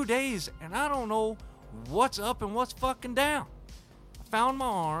been 2 days and I don't know what's up and what's fucking down. I found my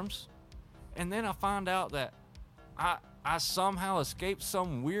arms, and then I find out that I somehow escaped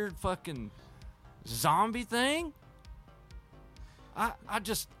some weird fucking zombie thing. I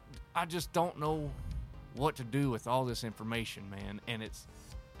just don't know what to do with all this information, man, and it's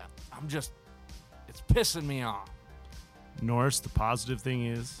pissing me off. Norris, the positive thing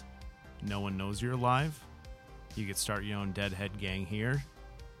is no one knows you're alive. You could start your own deadhead gang here.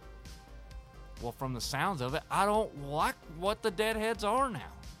 Well, from the sounds of it, I don't like what the deadheads are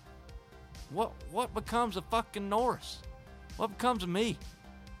now. What becomes of fucking Norris? What becomes of me?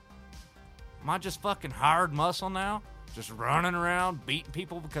 Am I just fucking hired muscle now? Just running around beating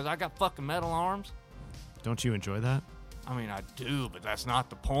people because I got fucking metal arms? Don't you enjoy that? I mean, I do, but that's not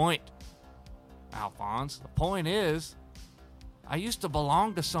the point, Alphonse. The point is, I used to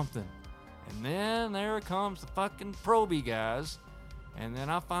belong to something. And then there comes the fucking Proby guys. And then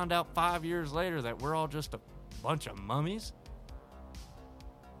I find out 5 years later that we're all just a bunch of mummies.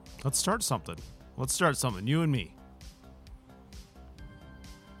 Let's start something. You and me.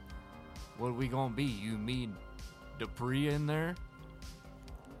 What are we gonna be? You, me, and Dupree in there?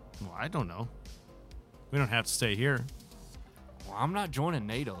 Well, I don't know. We don't have to stay here. Well, I'm not joining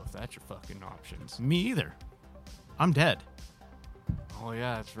NATO if that's your fucking options. Me either. I'm dead. Oh,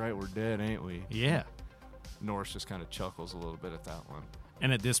 yeah, that's right. We're dead, ain't we? Yeah. Norris just kind of chuckles a little bit at that one.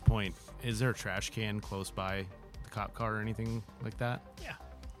 And at this point, is there a trash can close by the cop car or anything like that? Yeah.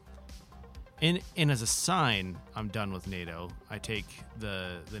 And as a sign, I'm done with NATO. I take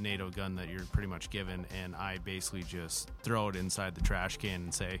the NATO gun that you're pretty much given, and I basically just throw it inside the trash can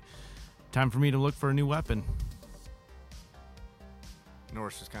and say, time for me to look for a new weapon.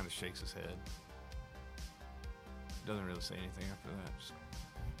 Norris just kind of shakes his head. Doesn't really say anything after that. Just...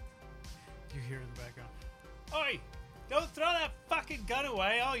 You hear in the background, "Oi, don't throw that fucking gun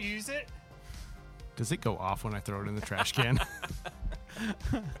away. I'll use it." Does it go off when I throw it in the trash can?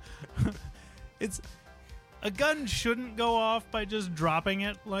 It's a gun shouldn't go off by just dropping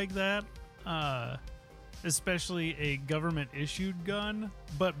it like that, especially a government issued gun.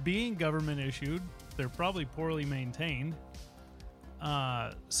 But being government issued, they're probably poorly maintained.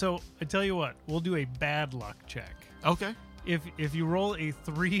 So I tell you what, we'll do a bad luck check. Okay. If you roll a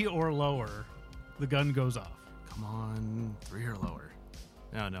 3 or lower, the gun goes off. Come on, 3 or lower.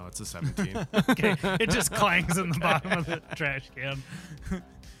 No, it's a 17. Okay, it just clangs in the bottom of the trash can.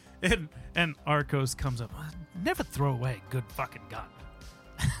 And Arcos comes up. Never throw away a good fucking gun.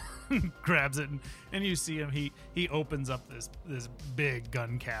 Grabs it, and you see him. He opens up this big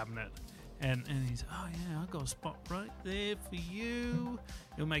gun cabinet, and he's, oh yeah, I'll go a spot right there for you.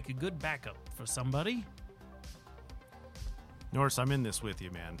 You'll make a good backup for somebody. Norris, I'm in this with you,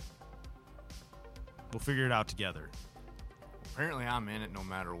 man. We'll figure it out together. Apparently I'm in it no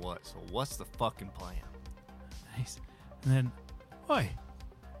matter what, so what's the fucking plan? Nice. And then, oi,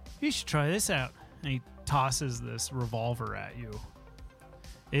 you should try this out. And he tosses this revolver at you.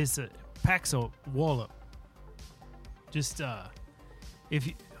 It's a packs a wallop. Just if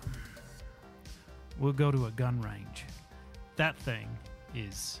you, we'll go to a gun range. That thing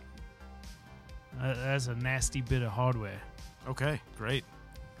is that's a nasty bit of hardware. Okay, great.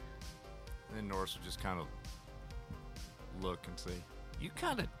 And then Norris would just kind of look and say, "You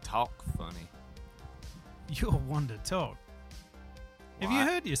kind of talk funny." You're one to talk. Have you Why?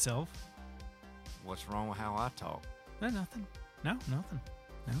 heard yourself? What's wrong with how I talk? No, nothing. No, nothing.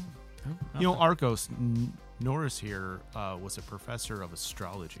 No, You know, Arcos, Norris here was a professor of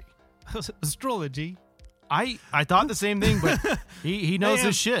astrology. astrology. I thought the same thing, but he knows have-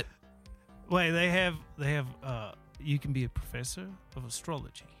 his shit. Wait, they have. You can be a professor of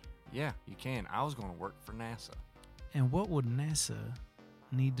astrology. Yeah, you can. I was going to work for NASA. And what would NASA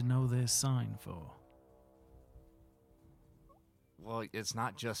need to know their sign for? Well, it's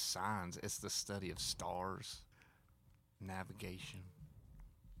not just signs. It's the study of stars, navigation.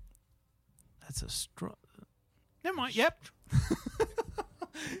 That's Never mind. Yep.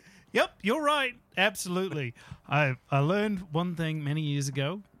 Yep, you're right. Absolutely. I learned one thing many years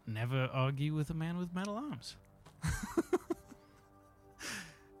ago. Never argue with a man with metal arms.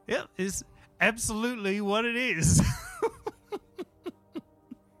 Yep, it's absolutely what it is.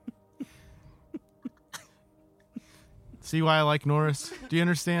 See why I like Norris? Do you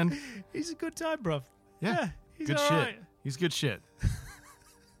understand? He's a good time, bruv. Yeah, he's good all shit. right. He's good shit.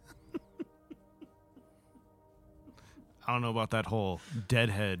 I don't know about that whole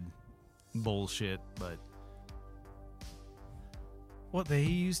deadhead bullshit, but What?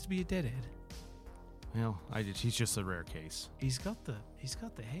 He used to be a deadhead. he's just a rare case. He's got the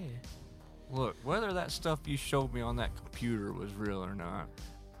hair. Look, whether that stuff you showed me on that computer was real or not,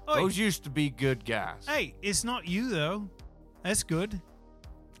 Oi. those used to be good guys. Hey, it's not you though. That's good.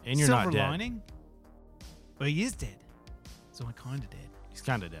 And you're Silver not dead. lining. But he is dead. He's only kind of dead. He's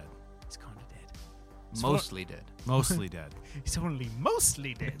kind of dead. He's kind of dead. Mostly dead. Mostly dead. He's only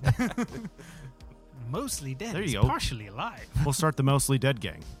mostly dead. Mostly dead. There you He's go. partially alive. We'll start the mostly dead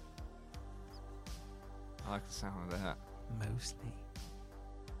gang. I like the sound of that. Mostly.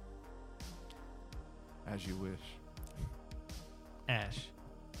 As you wish. Ash,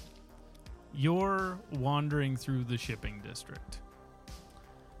 you're wandering through the shipping district.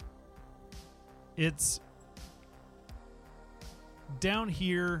 It's down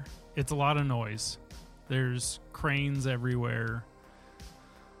here, it's a lot of noise. There's cranes everywhere.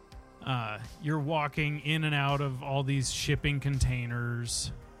 You're walking in and out of all these shipping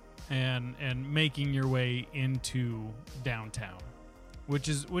containers and making your way into downtown, which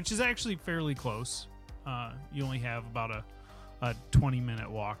is actually fairly close. You only have about a 20-minute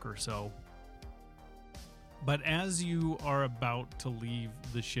walk or so. But as you are about to leave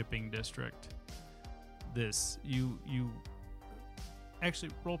the shipping district, you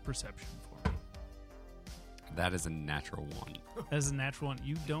actually roll perception for me. That is a natural one. As a natural one,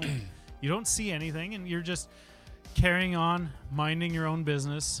 you don't see anything, and you're just carrying on, minding your own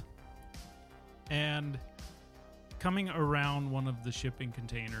business, and coming around one of the shipping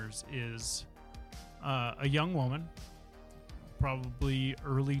containers is a young woman, probably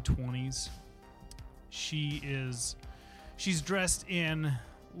early 20s. She's dressed in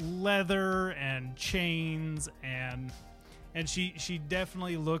leather and chains, and she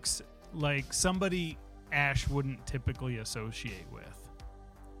definitely looks like somebody Ashe wouldn't typically associate with.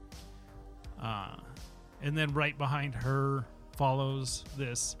 And then right behind her follows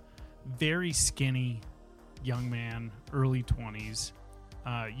this very skinny young man, early 20s.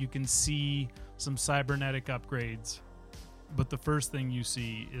 You can see some cybernetic upgrades, but the first thing you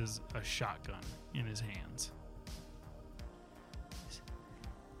see is a shotgun in his hands.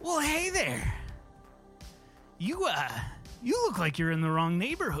 Well, hey there. You look like you're in the wrong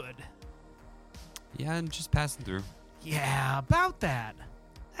neighborhood. Yeah, I'm just passing through. Yeah, about that.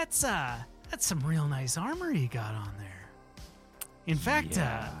 That's some real nice armor you got on there. In fact,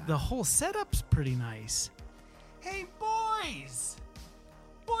 Yeah. the whole setup's pretty nice. Hey, boys!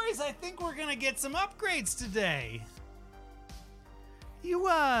 Boys, I think we're gonna get some upgrades today. You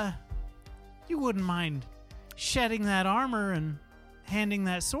wouldn't mind shedding that armor and handing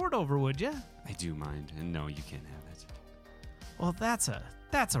that sword over, would you? I do mind, and no, you can't have it. Well, that's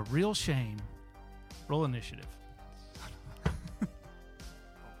a real shame. Roll initiative.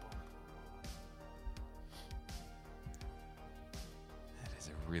 That is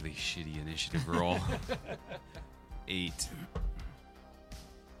a really shitty initiative roll. 8. So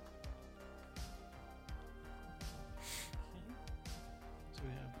we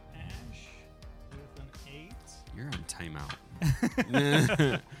have Ashe with an 8. You're on timeout. And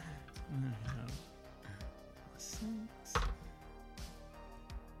then we have 6.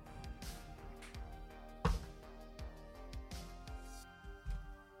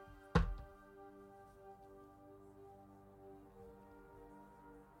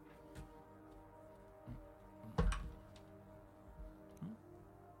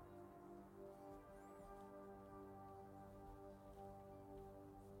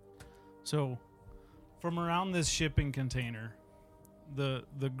 So, from around this shipping container, the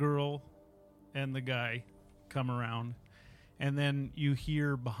girl and the guy come around, and then you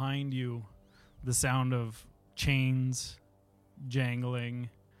hear behind you the sound of chains jangling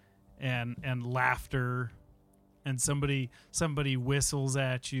and laughter, and somebody whistles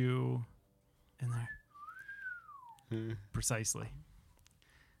at you, and they're precisely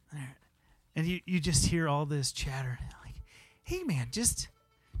there, and you just hear all this chatter like, hey man, just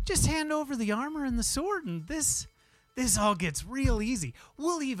hand over the armor and the sword, and this all gets real easy.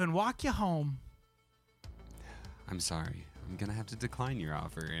 We'll even walk you home. I'm sorry. I'm going to have to decline your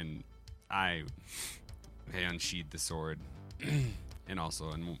offer. And I unsheathed the sword. And also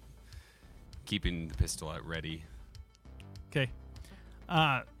I'm keeping the pistol at ready. Okay.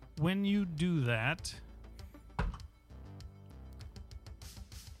 When you do that,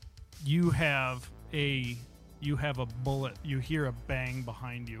 you have a bullet. You hear a bang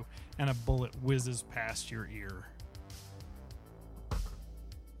behind you, and a bullet whizzes past your ear.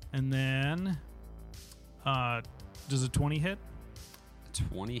 And then, does a 20 hit?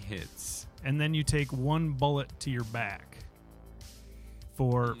 20 hits. And then you take one bullet to your back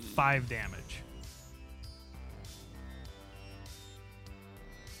for 5 damage.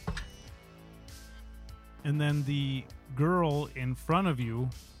 And then the girl in front of you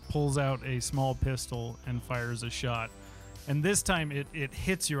pulls out a small pistol and fires a shot. And this time it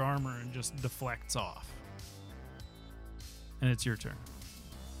hits your armor and just deflects off. And it's your turn.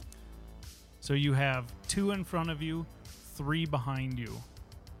 So you have 2 in front of you, 3 behind you.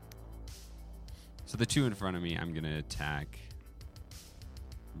 So the 2 in front of me, I'm going to attack.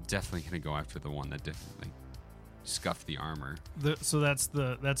 I'm definitely going to go after the one that definitely scuffed the armor. So that's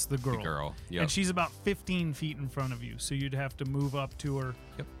the girl. The girl, yep. And she's about 15 feet in front of you, so you'd have to move up to her.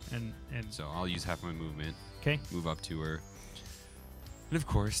 Yep. And so I'll use half my movement. Okay. Move up to her. And of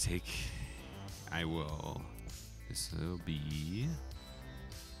course, I will. This will be.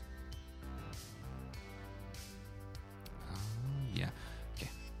 Yeah. Okay.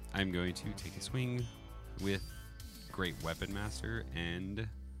 I'm going to take a swing with Great Weapon Master, and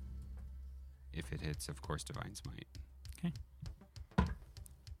if it hits, of course, Divine Smite. Okay.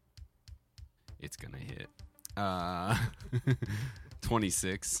 It's gonna hit.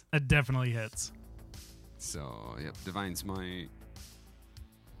 26. It definitely hits. So, yep, Divine Smite.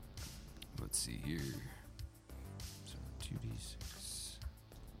 Let's see here. So, 2d6.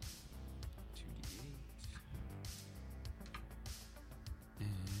 2d8. And...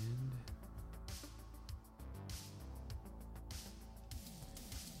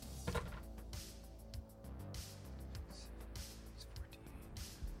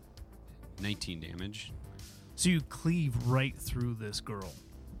 it's 19 damage. So you cleave right through this girl.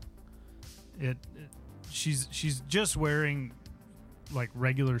 She's just wearing like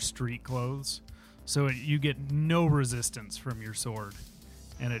regular street clothes, so you get no resistance from your sword,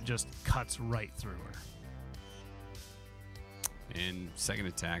 and it just cuts right through her. And second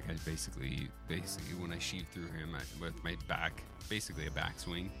attack, I basically when I sheathe through him with my back, basically a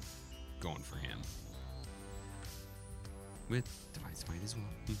backswing, going for him with Divine Smite as well.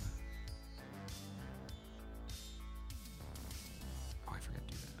 Oh, I forgot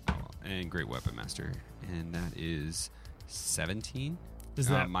to do that. Oh, well. And Great Weapon Master, and that is 17. Is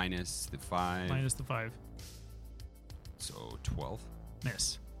that minus the 5? Minus the 5. So 12.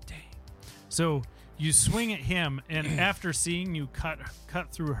 Miss. Dang. So you swing at him, and after seeing you cut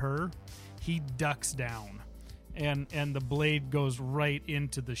through her, he ducks down, and the blade goes right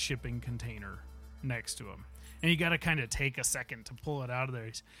into the shipping container next to him. And you got to kind of take a second to pull it out of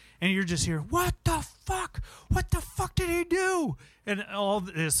there. And you're just here, what the fuck? What the fuck did he do? And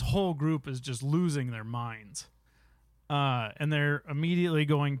this whole group is just losing their minds. And they're immediately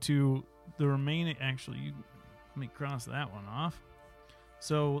going to the remaining... Actually, let me cross that one off.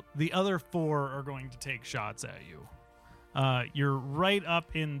 So the other 4 are going to take shots at you. You're right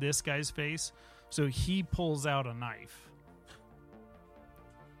up in this guy's face, so he pulls out a knife.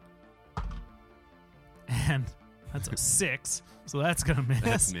 And that's a 6, so that's going to miss.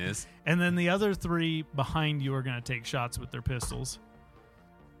 That's miss. And then the other 3 behind you are going to take shots with their pistols.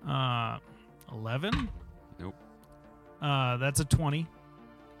 11? Nope. That's a 20,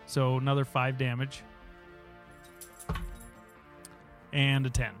 so another 5 damage. And a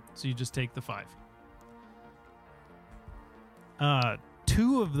 10, so you just take the 5.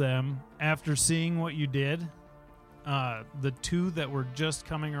 2 of them, after seeing what you did, the 2 that were just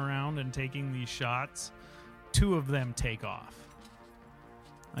coming around and taking these shots, 2 of them take off.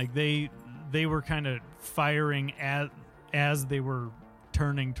 Like they were kind of firing as they were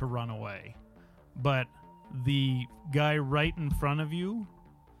turning to run away. But the guy right in front of you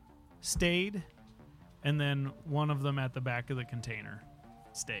stayed, and then one of them at the back of the container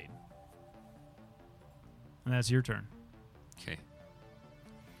stayed. And that's your turn. Okay.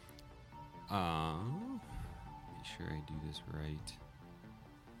 Make sure I do this right.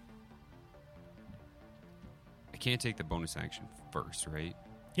 I can't take the bonus action first, right?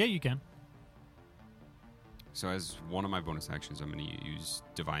 Yeah, you can. So as one of my bonus actions, I'm going to use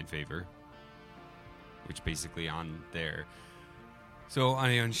Divine Favor, which basically on there. So I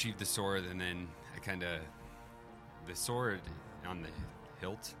unsheathe the sword, and then the sword on the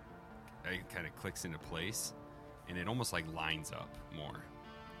hilt, it kind of clicks into place, and it almost like lines up more.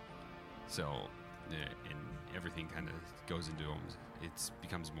 So, and everything kind of goes into it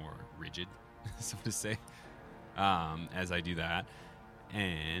becomes more rigid, so to say, as I do that.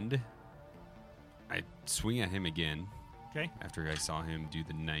 And I swing at him again. Okay. After I saw him do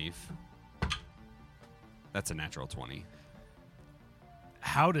the knife. That's a natural 20.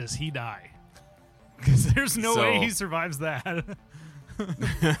 How does he die? Because there's no way he survives that. How do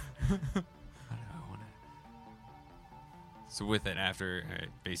I want to? So with it, after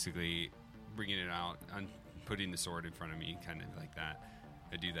basically bringing it out, putting the sword in front of me, kind of like that,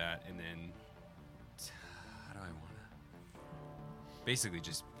 I do that, and then how do I want to? Basically,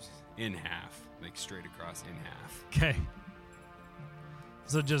 just in half, like straight across in half. Okay.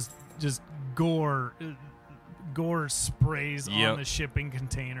 So just gore sprays on the shipping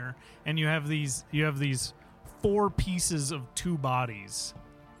container, and you have these 4 pieces of 2 bodies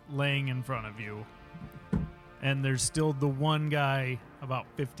laying in front of you, and there's still the one guy about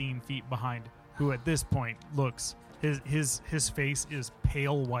 15 feet behind who at this point looks his face is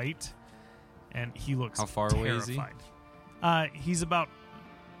pale white, and he looks how far terrified. away is he? He's about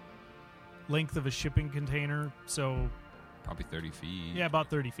length of a shipping container, so probably 30 feet. Yeah, about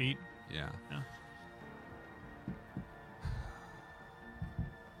 30 feet. Yeah.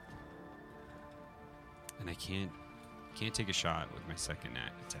 And I can't take a shot with my second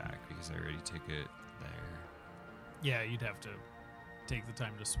attack because I already took it there. Yeah, you'd have to take the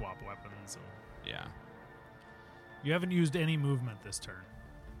time to swap weapons. So. Yeah. You haven't used any movement this turn.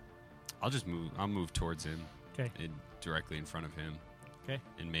 I'll just move. I'll move towards him. Okay. Directly in front of him. Okay.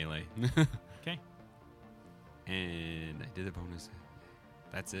 In melee. Okay. And I did a bonus.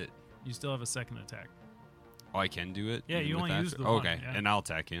 That's it. You still have a second attack. Oh, I can do it? Yeah, you only used the one. Okay, yeah. And I'll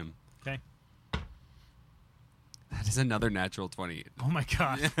attack him. Okay. That is another natural 20. Oh my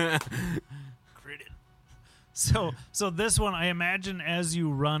god. Critted. So this one, I imagine as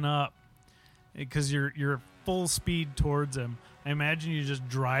you run up, because you're full speed towards him, I imagine you just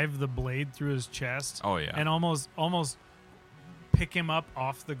drive the blade through his chest. Oh yeah. And almost pick him up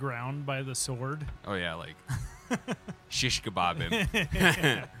off the ground by the sword. Oh yeah, like shish kebab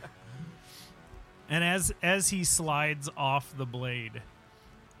him. And as he slides off the blade,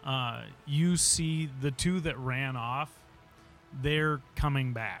 you see the 2 that ran off. They're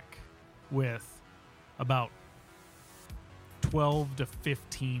coming back with about 12 to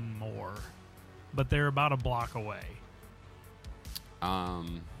 15 more, but they're about a block away. So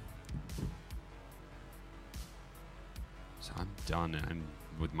I'm done, and I'm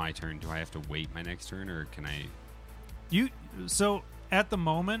with my turn. Do I have to wait my next turn, or can I? So at the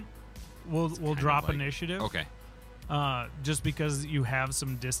moment, we'll drop initiative. Okay. Just because you have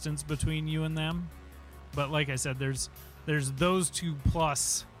some distance between you and them, but like I said, there's those 2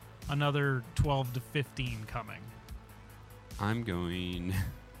 plus another 12 to 15 coming. I'm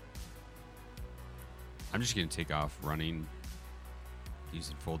just gonna take off running,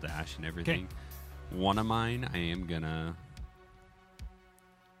 using full dash and everything. Okay. One of mine, I am gonna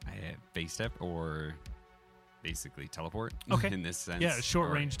face step or basically teleport. Okay. In this sense. Yeah,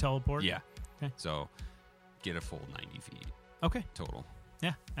 short range teleport. Yeah. Okay. So get a full 90 feet. Okay. Total.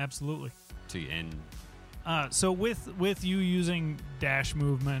 Yeah, absolutely. To end. So with you using dash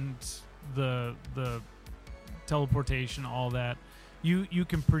movement, the teleportation, all that, you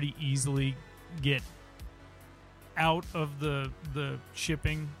can pretty easily get out of the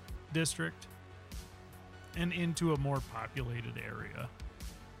shipping district and into a more populated area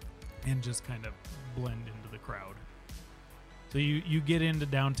and just kind of blend into the crowd. So you get into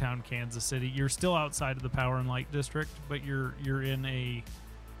downtown Kansas City. You're still outside of the Power and Light district, but you're in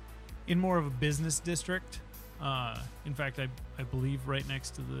more of a business district. In fact, I believe right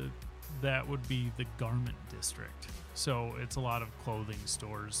next to that would be the garment district. So it's a lot of clothing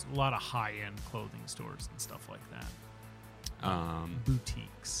stores, a lot of high-end clothing stores and stuff like that.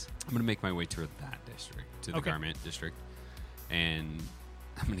 Boutiques. I'm gonna make my way toward that district, to the garment district, and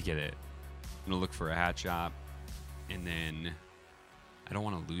I'm gonna get it. I'm gonna look for a hat shop, and then I don't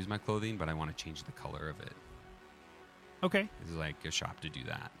want to lose my clothing, but I want to change the color of it. Okay. It's like a shop to do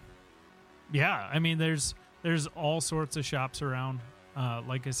that. Yeah, I mean, there's all sorts of shops around.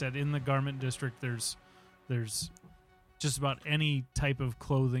 Like I said, in the garment district, there's There's just about any type of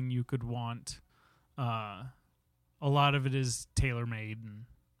clothing you could want. A lot of it is tailor-made and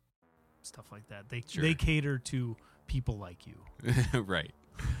stuff like that. They cater to people like you. Right.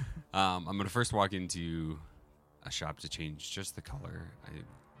 I'm going to first walk into a shop to change just the color. It'd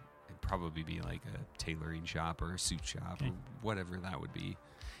probably be like a tailoring shop or a suit shop or whatever that would be.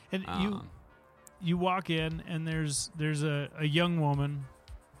 And you walk in, and there's a young woman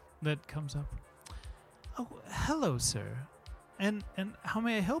that comes up. Oh, hello, sir. And how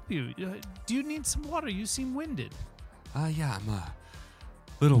may I help you? Do you need some water? You seem winded. Yeah, I'm a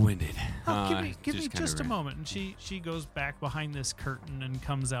little winded. Give me just a moment. And she goes back behind this curtain and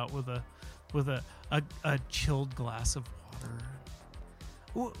comes out with a chilled glass of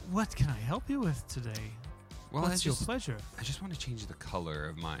water. What can I help you with today? Well, What's your pleasure? I just want to change the color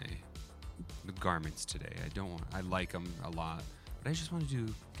of the garments today. I like them a lot, but I just want to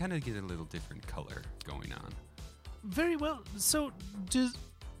kind of get a little different color going on. Very well. So,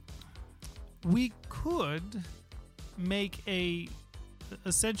 we could make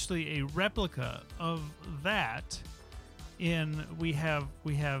essentially a replica of that. We have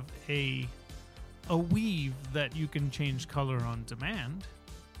a weave that you can change color on demand,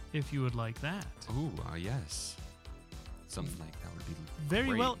 if you would like that. Oh, yes. Something like that would be very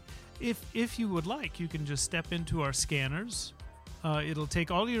great. well. If you would like, you can just step into our scanners. It'll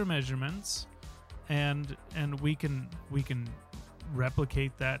take all your measurements, and we can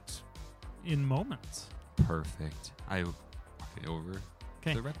replicate that in moments. Perfect. I walk over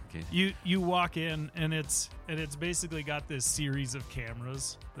to the replicate. You walk in, and it's basically got this series of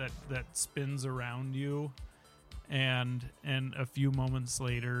cameras that spins around you, and a few moments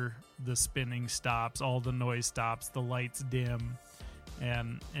later, the spinning stops, all the noise stops, the lights dim,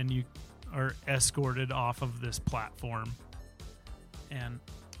 and you are escorted off of this platform. And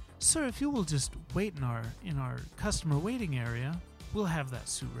sir, if you will just wait in our customer waiting area, we'll have that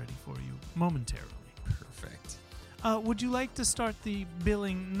suit ready for you momentarily. Perfect. Would you like to start the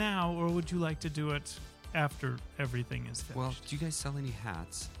billing now, or would you like to do it after everything is finished? Well, do you guys sell any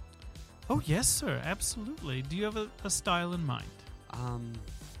hats? Oh, yes, sir. Absolutely. Do you have a style in mind?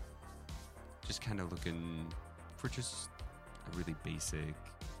 Just kind of looking for just a really basic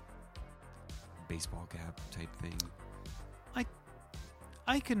baseball cap type thing.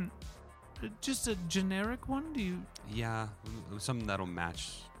 I can... just a generic one? Do you... Yeah, something that'll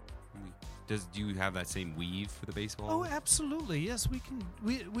match. Do you have that same weave for the baseball? Oh, absolutely. Yes, we can.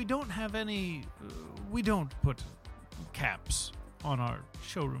 We don't have any... we don't put caps on our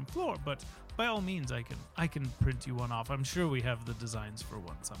showroom floor, but by all means, I can print you one off. I'm sure we have the designs for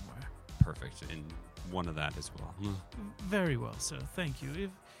one somewhere. Perfect, and one of that as well. Very well, sir. Thank you.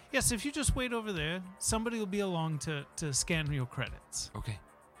 If you just wait over there, somebody will be along to scan your credits. Okay.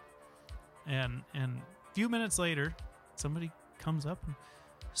 And a few minutes later, somebody comes up and,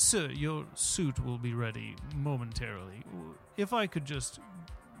 sir, your suit will be ready momentarily. If I could just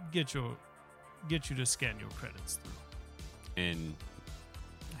get you to scan your credits through. And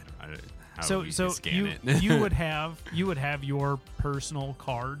I don't how so we so scan you it. you would have your personal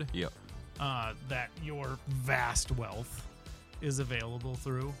card. Yep. That your vast wealth is available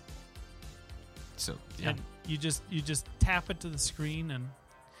through. So yeah. And you just tap it to the screen, and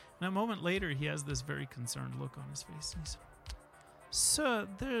a moment later he has this very concerned look on his face, and he says, "Sir,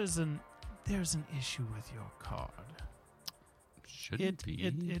 there's an issue with your card. Shouldn't be.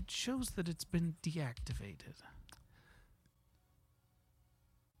 It shows that it's been deactivated."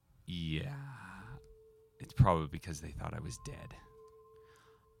 Yeah. It's probably because they thought I was dead.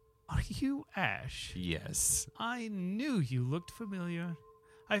 Are you Ashe? Yes. I knew you looked familiar.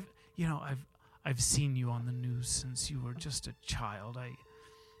 I've seen you on the news since you were just a child.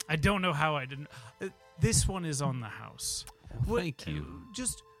 I don't know how I didn't. This one is on the house. Thank you.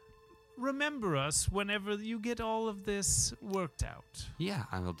 Just remember us whenever you get all of this worked out. Yeah,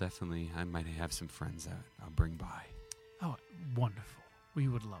 I will definitely. I might have some friends that I'll bring by. Oh, wonderful. We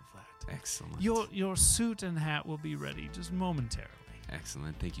would love that. Excellent. Your suit and hat will be ready just momentarily.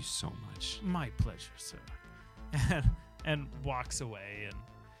 Excellent. Thank you so much. My pleasure, sir. And walks away,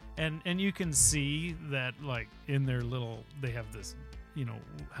 and you can see that, like, in their little, they have this,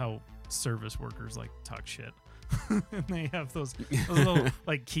 how service workers like talk shit. And they have those little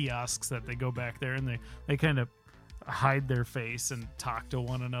like kiosks that they go back there, and they kind of hide their face and talk to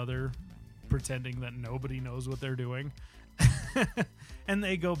one another, pretending that nobody knows what they're doing. And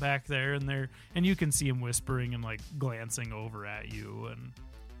they go back there, and you can see him whispering and like glancing over at you,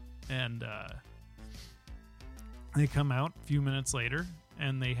 and they come out a few minutes later,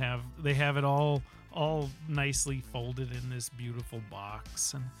 and they have it all nicely folded in this beautiful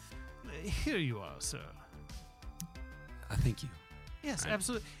box, and here you are, sir. Thank you. Yes,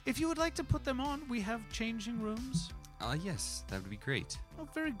 absolutely. If you would like to put them on, we have changing rooms. Yes, that would be great. Oh,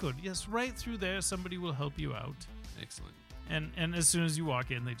 very good. Yes, right through there, somebody will help you out. Excellent. And as soon as you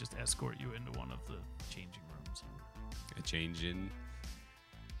walk in, they just escort you into one of the changing rooms. I change in.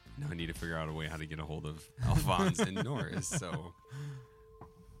 Now I need to figure out a way how to get a hold of Alphonse and Norris. So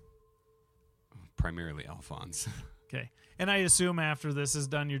primarily Alphonse. Okay. And I assume after this is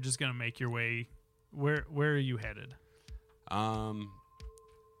done, you're just going to make your way. Where are you headed? I'm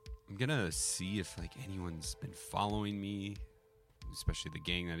gonna see if like anyone's been following me, especially the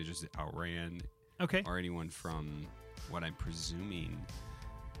gang that I just outran, Okay. or anyone from what I'm presuming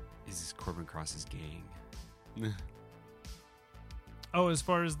is Corbin Cross's gang. Oh, as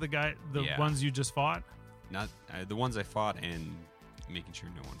far as the Yeah. ones you just fought? Not the ones I fought, and making sure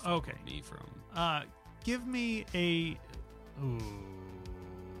no one followed Okay. me from. Give me a. Ooh,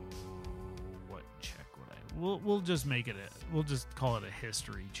 what check would I? We'll just make it we'll just call it a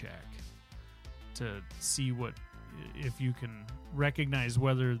history check to see if you can recognize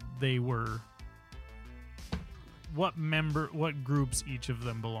whether they were what groups each of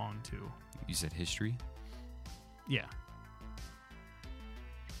them belong to. You said history? Yeah.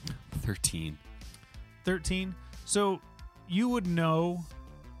 13. 13. So you would know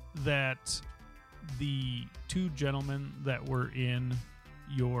that the two gentlemen that were in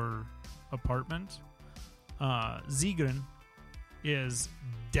your apartment, Zegrin is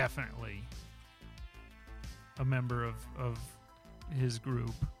definitely a member of his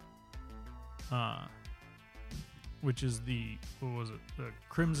group, which is the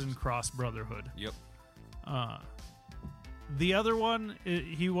Crimson Cross Brotherhood. Yep. The other one,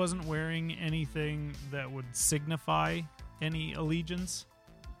 he wasn't wearing anything that would signify any allegiance.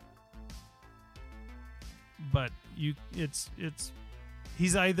 But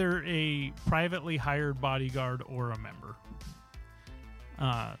he's either a privately hired bodyguard or a member.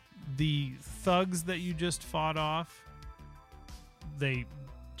 The thugs that you just fought off, they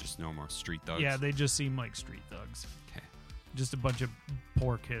Just no more street thugs. yeah, they just seem like street thugs. Okay. Just a bunch of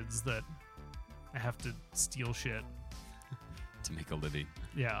poor kids that have to steal shit. To make a living.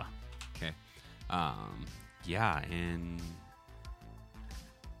 Yeah. Okay. Yeah, and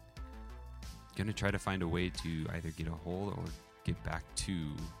gonna try to find a way to either get a hold or get back to.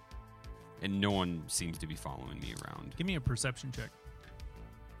 And no one seems to be following me around. Give me a perception check.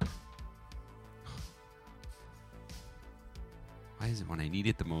 Why is it when I need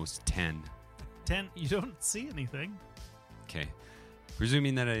it the most 10? 10. You don't see anything. Okay.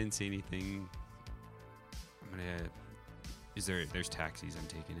 Presuming that I didn't see anything, I'm gonna. There's taxis I'm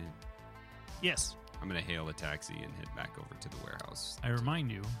taking in. Yes. I'm gonna hail a taxi and head back over to the warehouse. I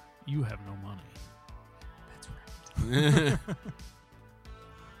remind you, you have no money. That's right.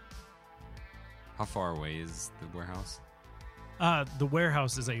 How far away is the warehouse? The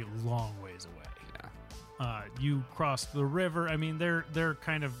warehouse is a long ways away. Yeah. You cross the river. I mean, they're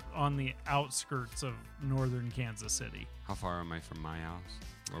kind of on the outskirts of northern Kansas City. How far am I from my house?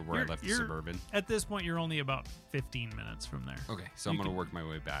 Or where I left the Suburban? At this point, you're only about 15 minutes from there. Okay, so I'm going to work my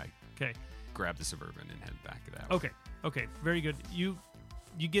way back. Okay. Grab the Suburban and head back that way. Okay. Very good. You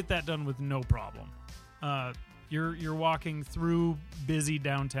get that done with no problem. You're walking through busy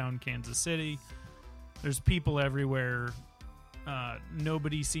downtown Kansas City. There's people everywhere.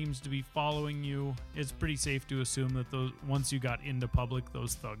 Nobody seems to be following you. It's pretty safe to assume that once you got into public,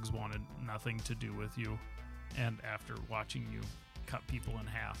 those thugs wanted nothing to do with you. And after watching you cut people in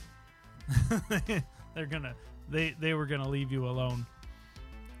half, they were gonna leave you alone.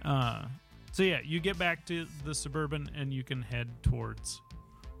 So yeah, you get back to the Suburban and you can head towards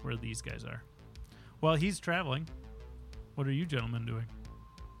where these guys are. While he's traveling, what are you gentlemen doing?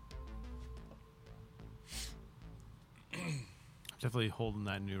 Definitely holding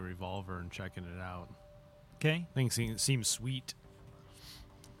that new revolver and checking it out. Okay. Things seem sweet.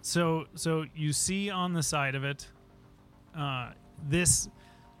 So you see on the side of it,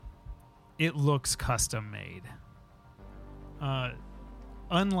 it looks custom made.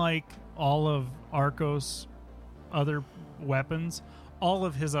 Unlike all of Arcos' other weapons, all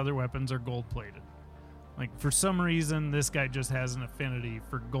of his other weapons are gold plated. Like, for some reason, this guy just has an affinity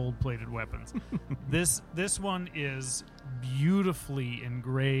for gold plated weapons. This one is beautifully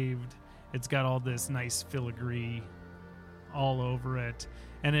engraved. It's got all this nice filigree all over it.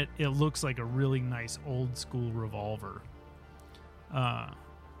 And it looks like a really nice old school revolver.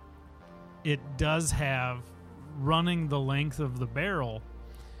 It does have, running the length of the barrel,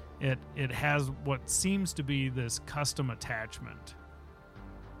 it has what seems to be this custom attachment.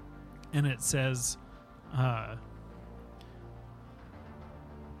 And it says, oh,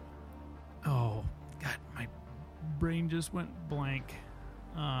 God, my brain just went blank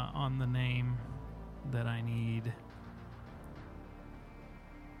on the name that I need.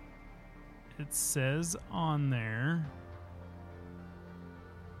 It says on there.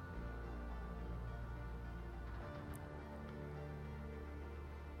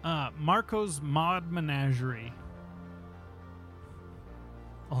 Marco's Mod Menagerie.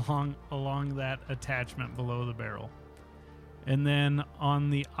 Along that attachment below the barrel. And then on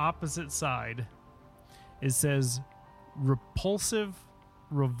the opposite side, it says Repulsive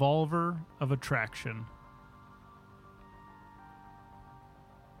Revolver of Attraction.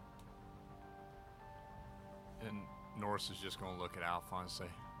 And Norris is just going to look at Alfonoz and say,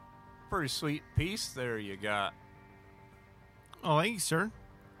 pretty sweet piece there you got. Oh, thank you, sir.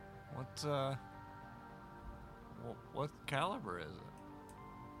 What caliber is it?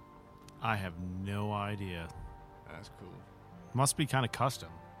 I have no idea. That's cool. Must be kind of custom.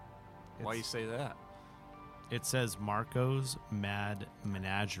 Why you say that? It says Marco's Mad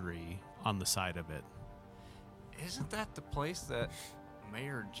Menagerie on the side of it. Isn't that the place that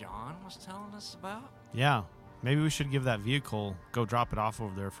Mayor John was telling us about? Yeah. Maybe we should give that vehicle, go drop it off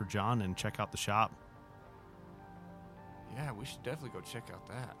over there for John and check out the shop. Yeah, we should definitely go check out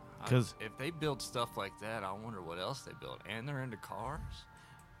that. 'Cause- if they build stuff like that, I wonder what else they build. And they're into cars?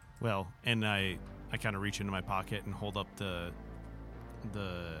 Well, and I kind of reach into my pocket and hold up the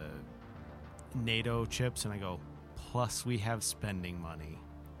NATO chips and I go, plus we have spending money.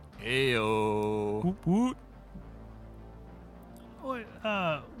 Heyo. Woot woot. Wait,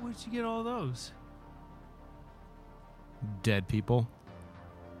 where'd you get all those? Dead people.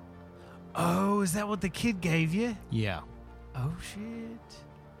 Oh, is that what the kid gave you? Yeah. Oh, shit.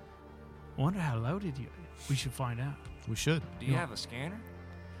 Wonder how loaded you. We should find out. We should. Do you have a scanner?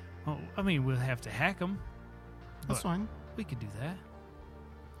 Oh, I mean, we'll have to hack them. That's fine. We could do that.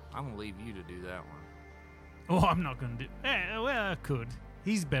 I'm going to leave you to do that one. Oh, I'm not going to do... well, I could.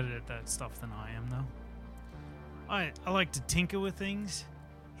 He's better at that stuff than I am, though. I like to tinker with things.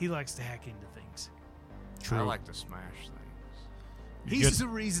 He likes to hack into things. True. I like to smash things. He's the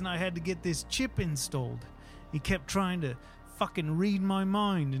reason I had to get this chip installed. He kept trying to fucking read my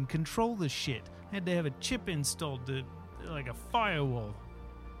mind and control the shit. I had to have a chip installed to like a firewall.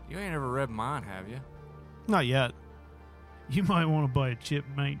 You ain't ever read mine, have you? Not yet. You might want to buy a chip,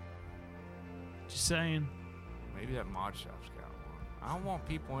 mate. Just saying. Maybe that mod shop's got one. I don't want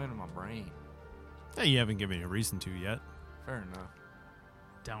people into my brain. Yeah, you haven't given me a reason to yet. Fair enough.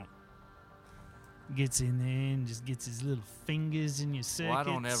 Don't. Gets in there and just gets his little fingers in your circuits. Well, I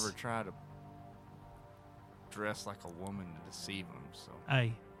don't ever try to dress like a woman to deceive them, so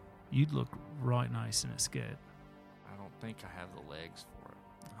Hey, you'd look right nice in a skirt. I don't think I have the legs for it.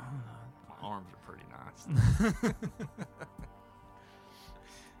 Oh, My arms are pretty nice.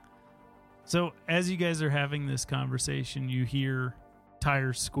 So, as you guys are having this conversation, you hear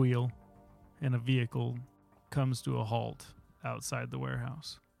tires squeal and a vehicle comes to a halt outside the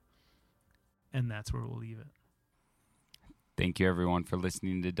warehouse. And that's where we'll leave it. Thank you, everyone, for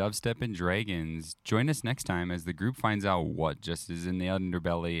listening to Dubstep and Dragons. Join us next time as the group finds out what just is in the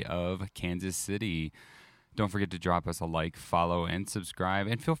underbelly of Kansas City. Don't forget to drop us a like, follow, and subscribe.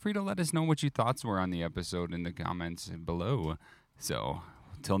 And feel free to let us know what your thoughts were on the episode in the comments below. So,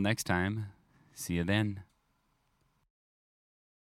 till next time, see you then.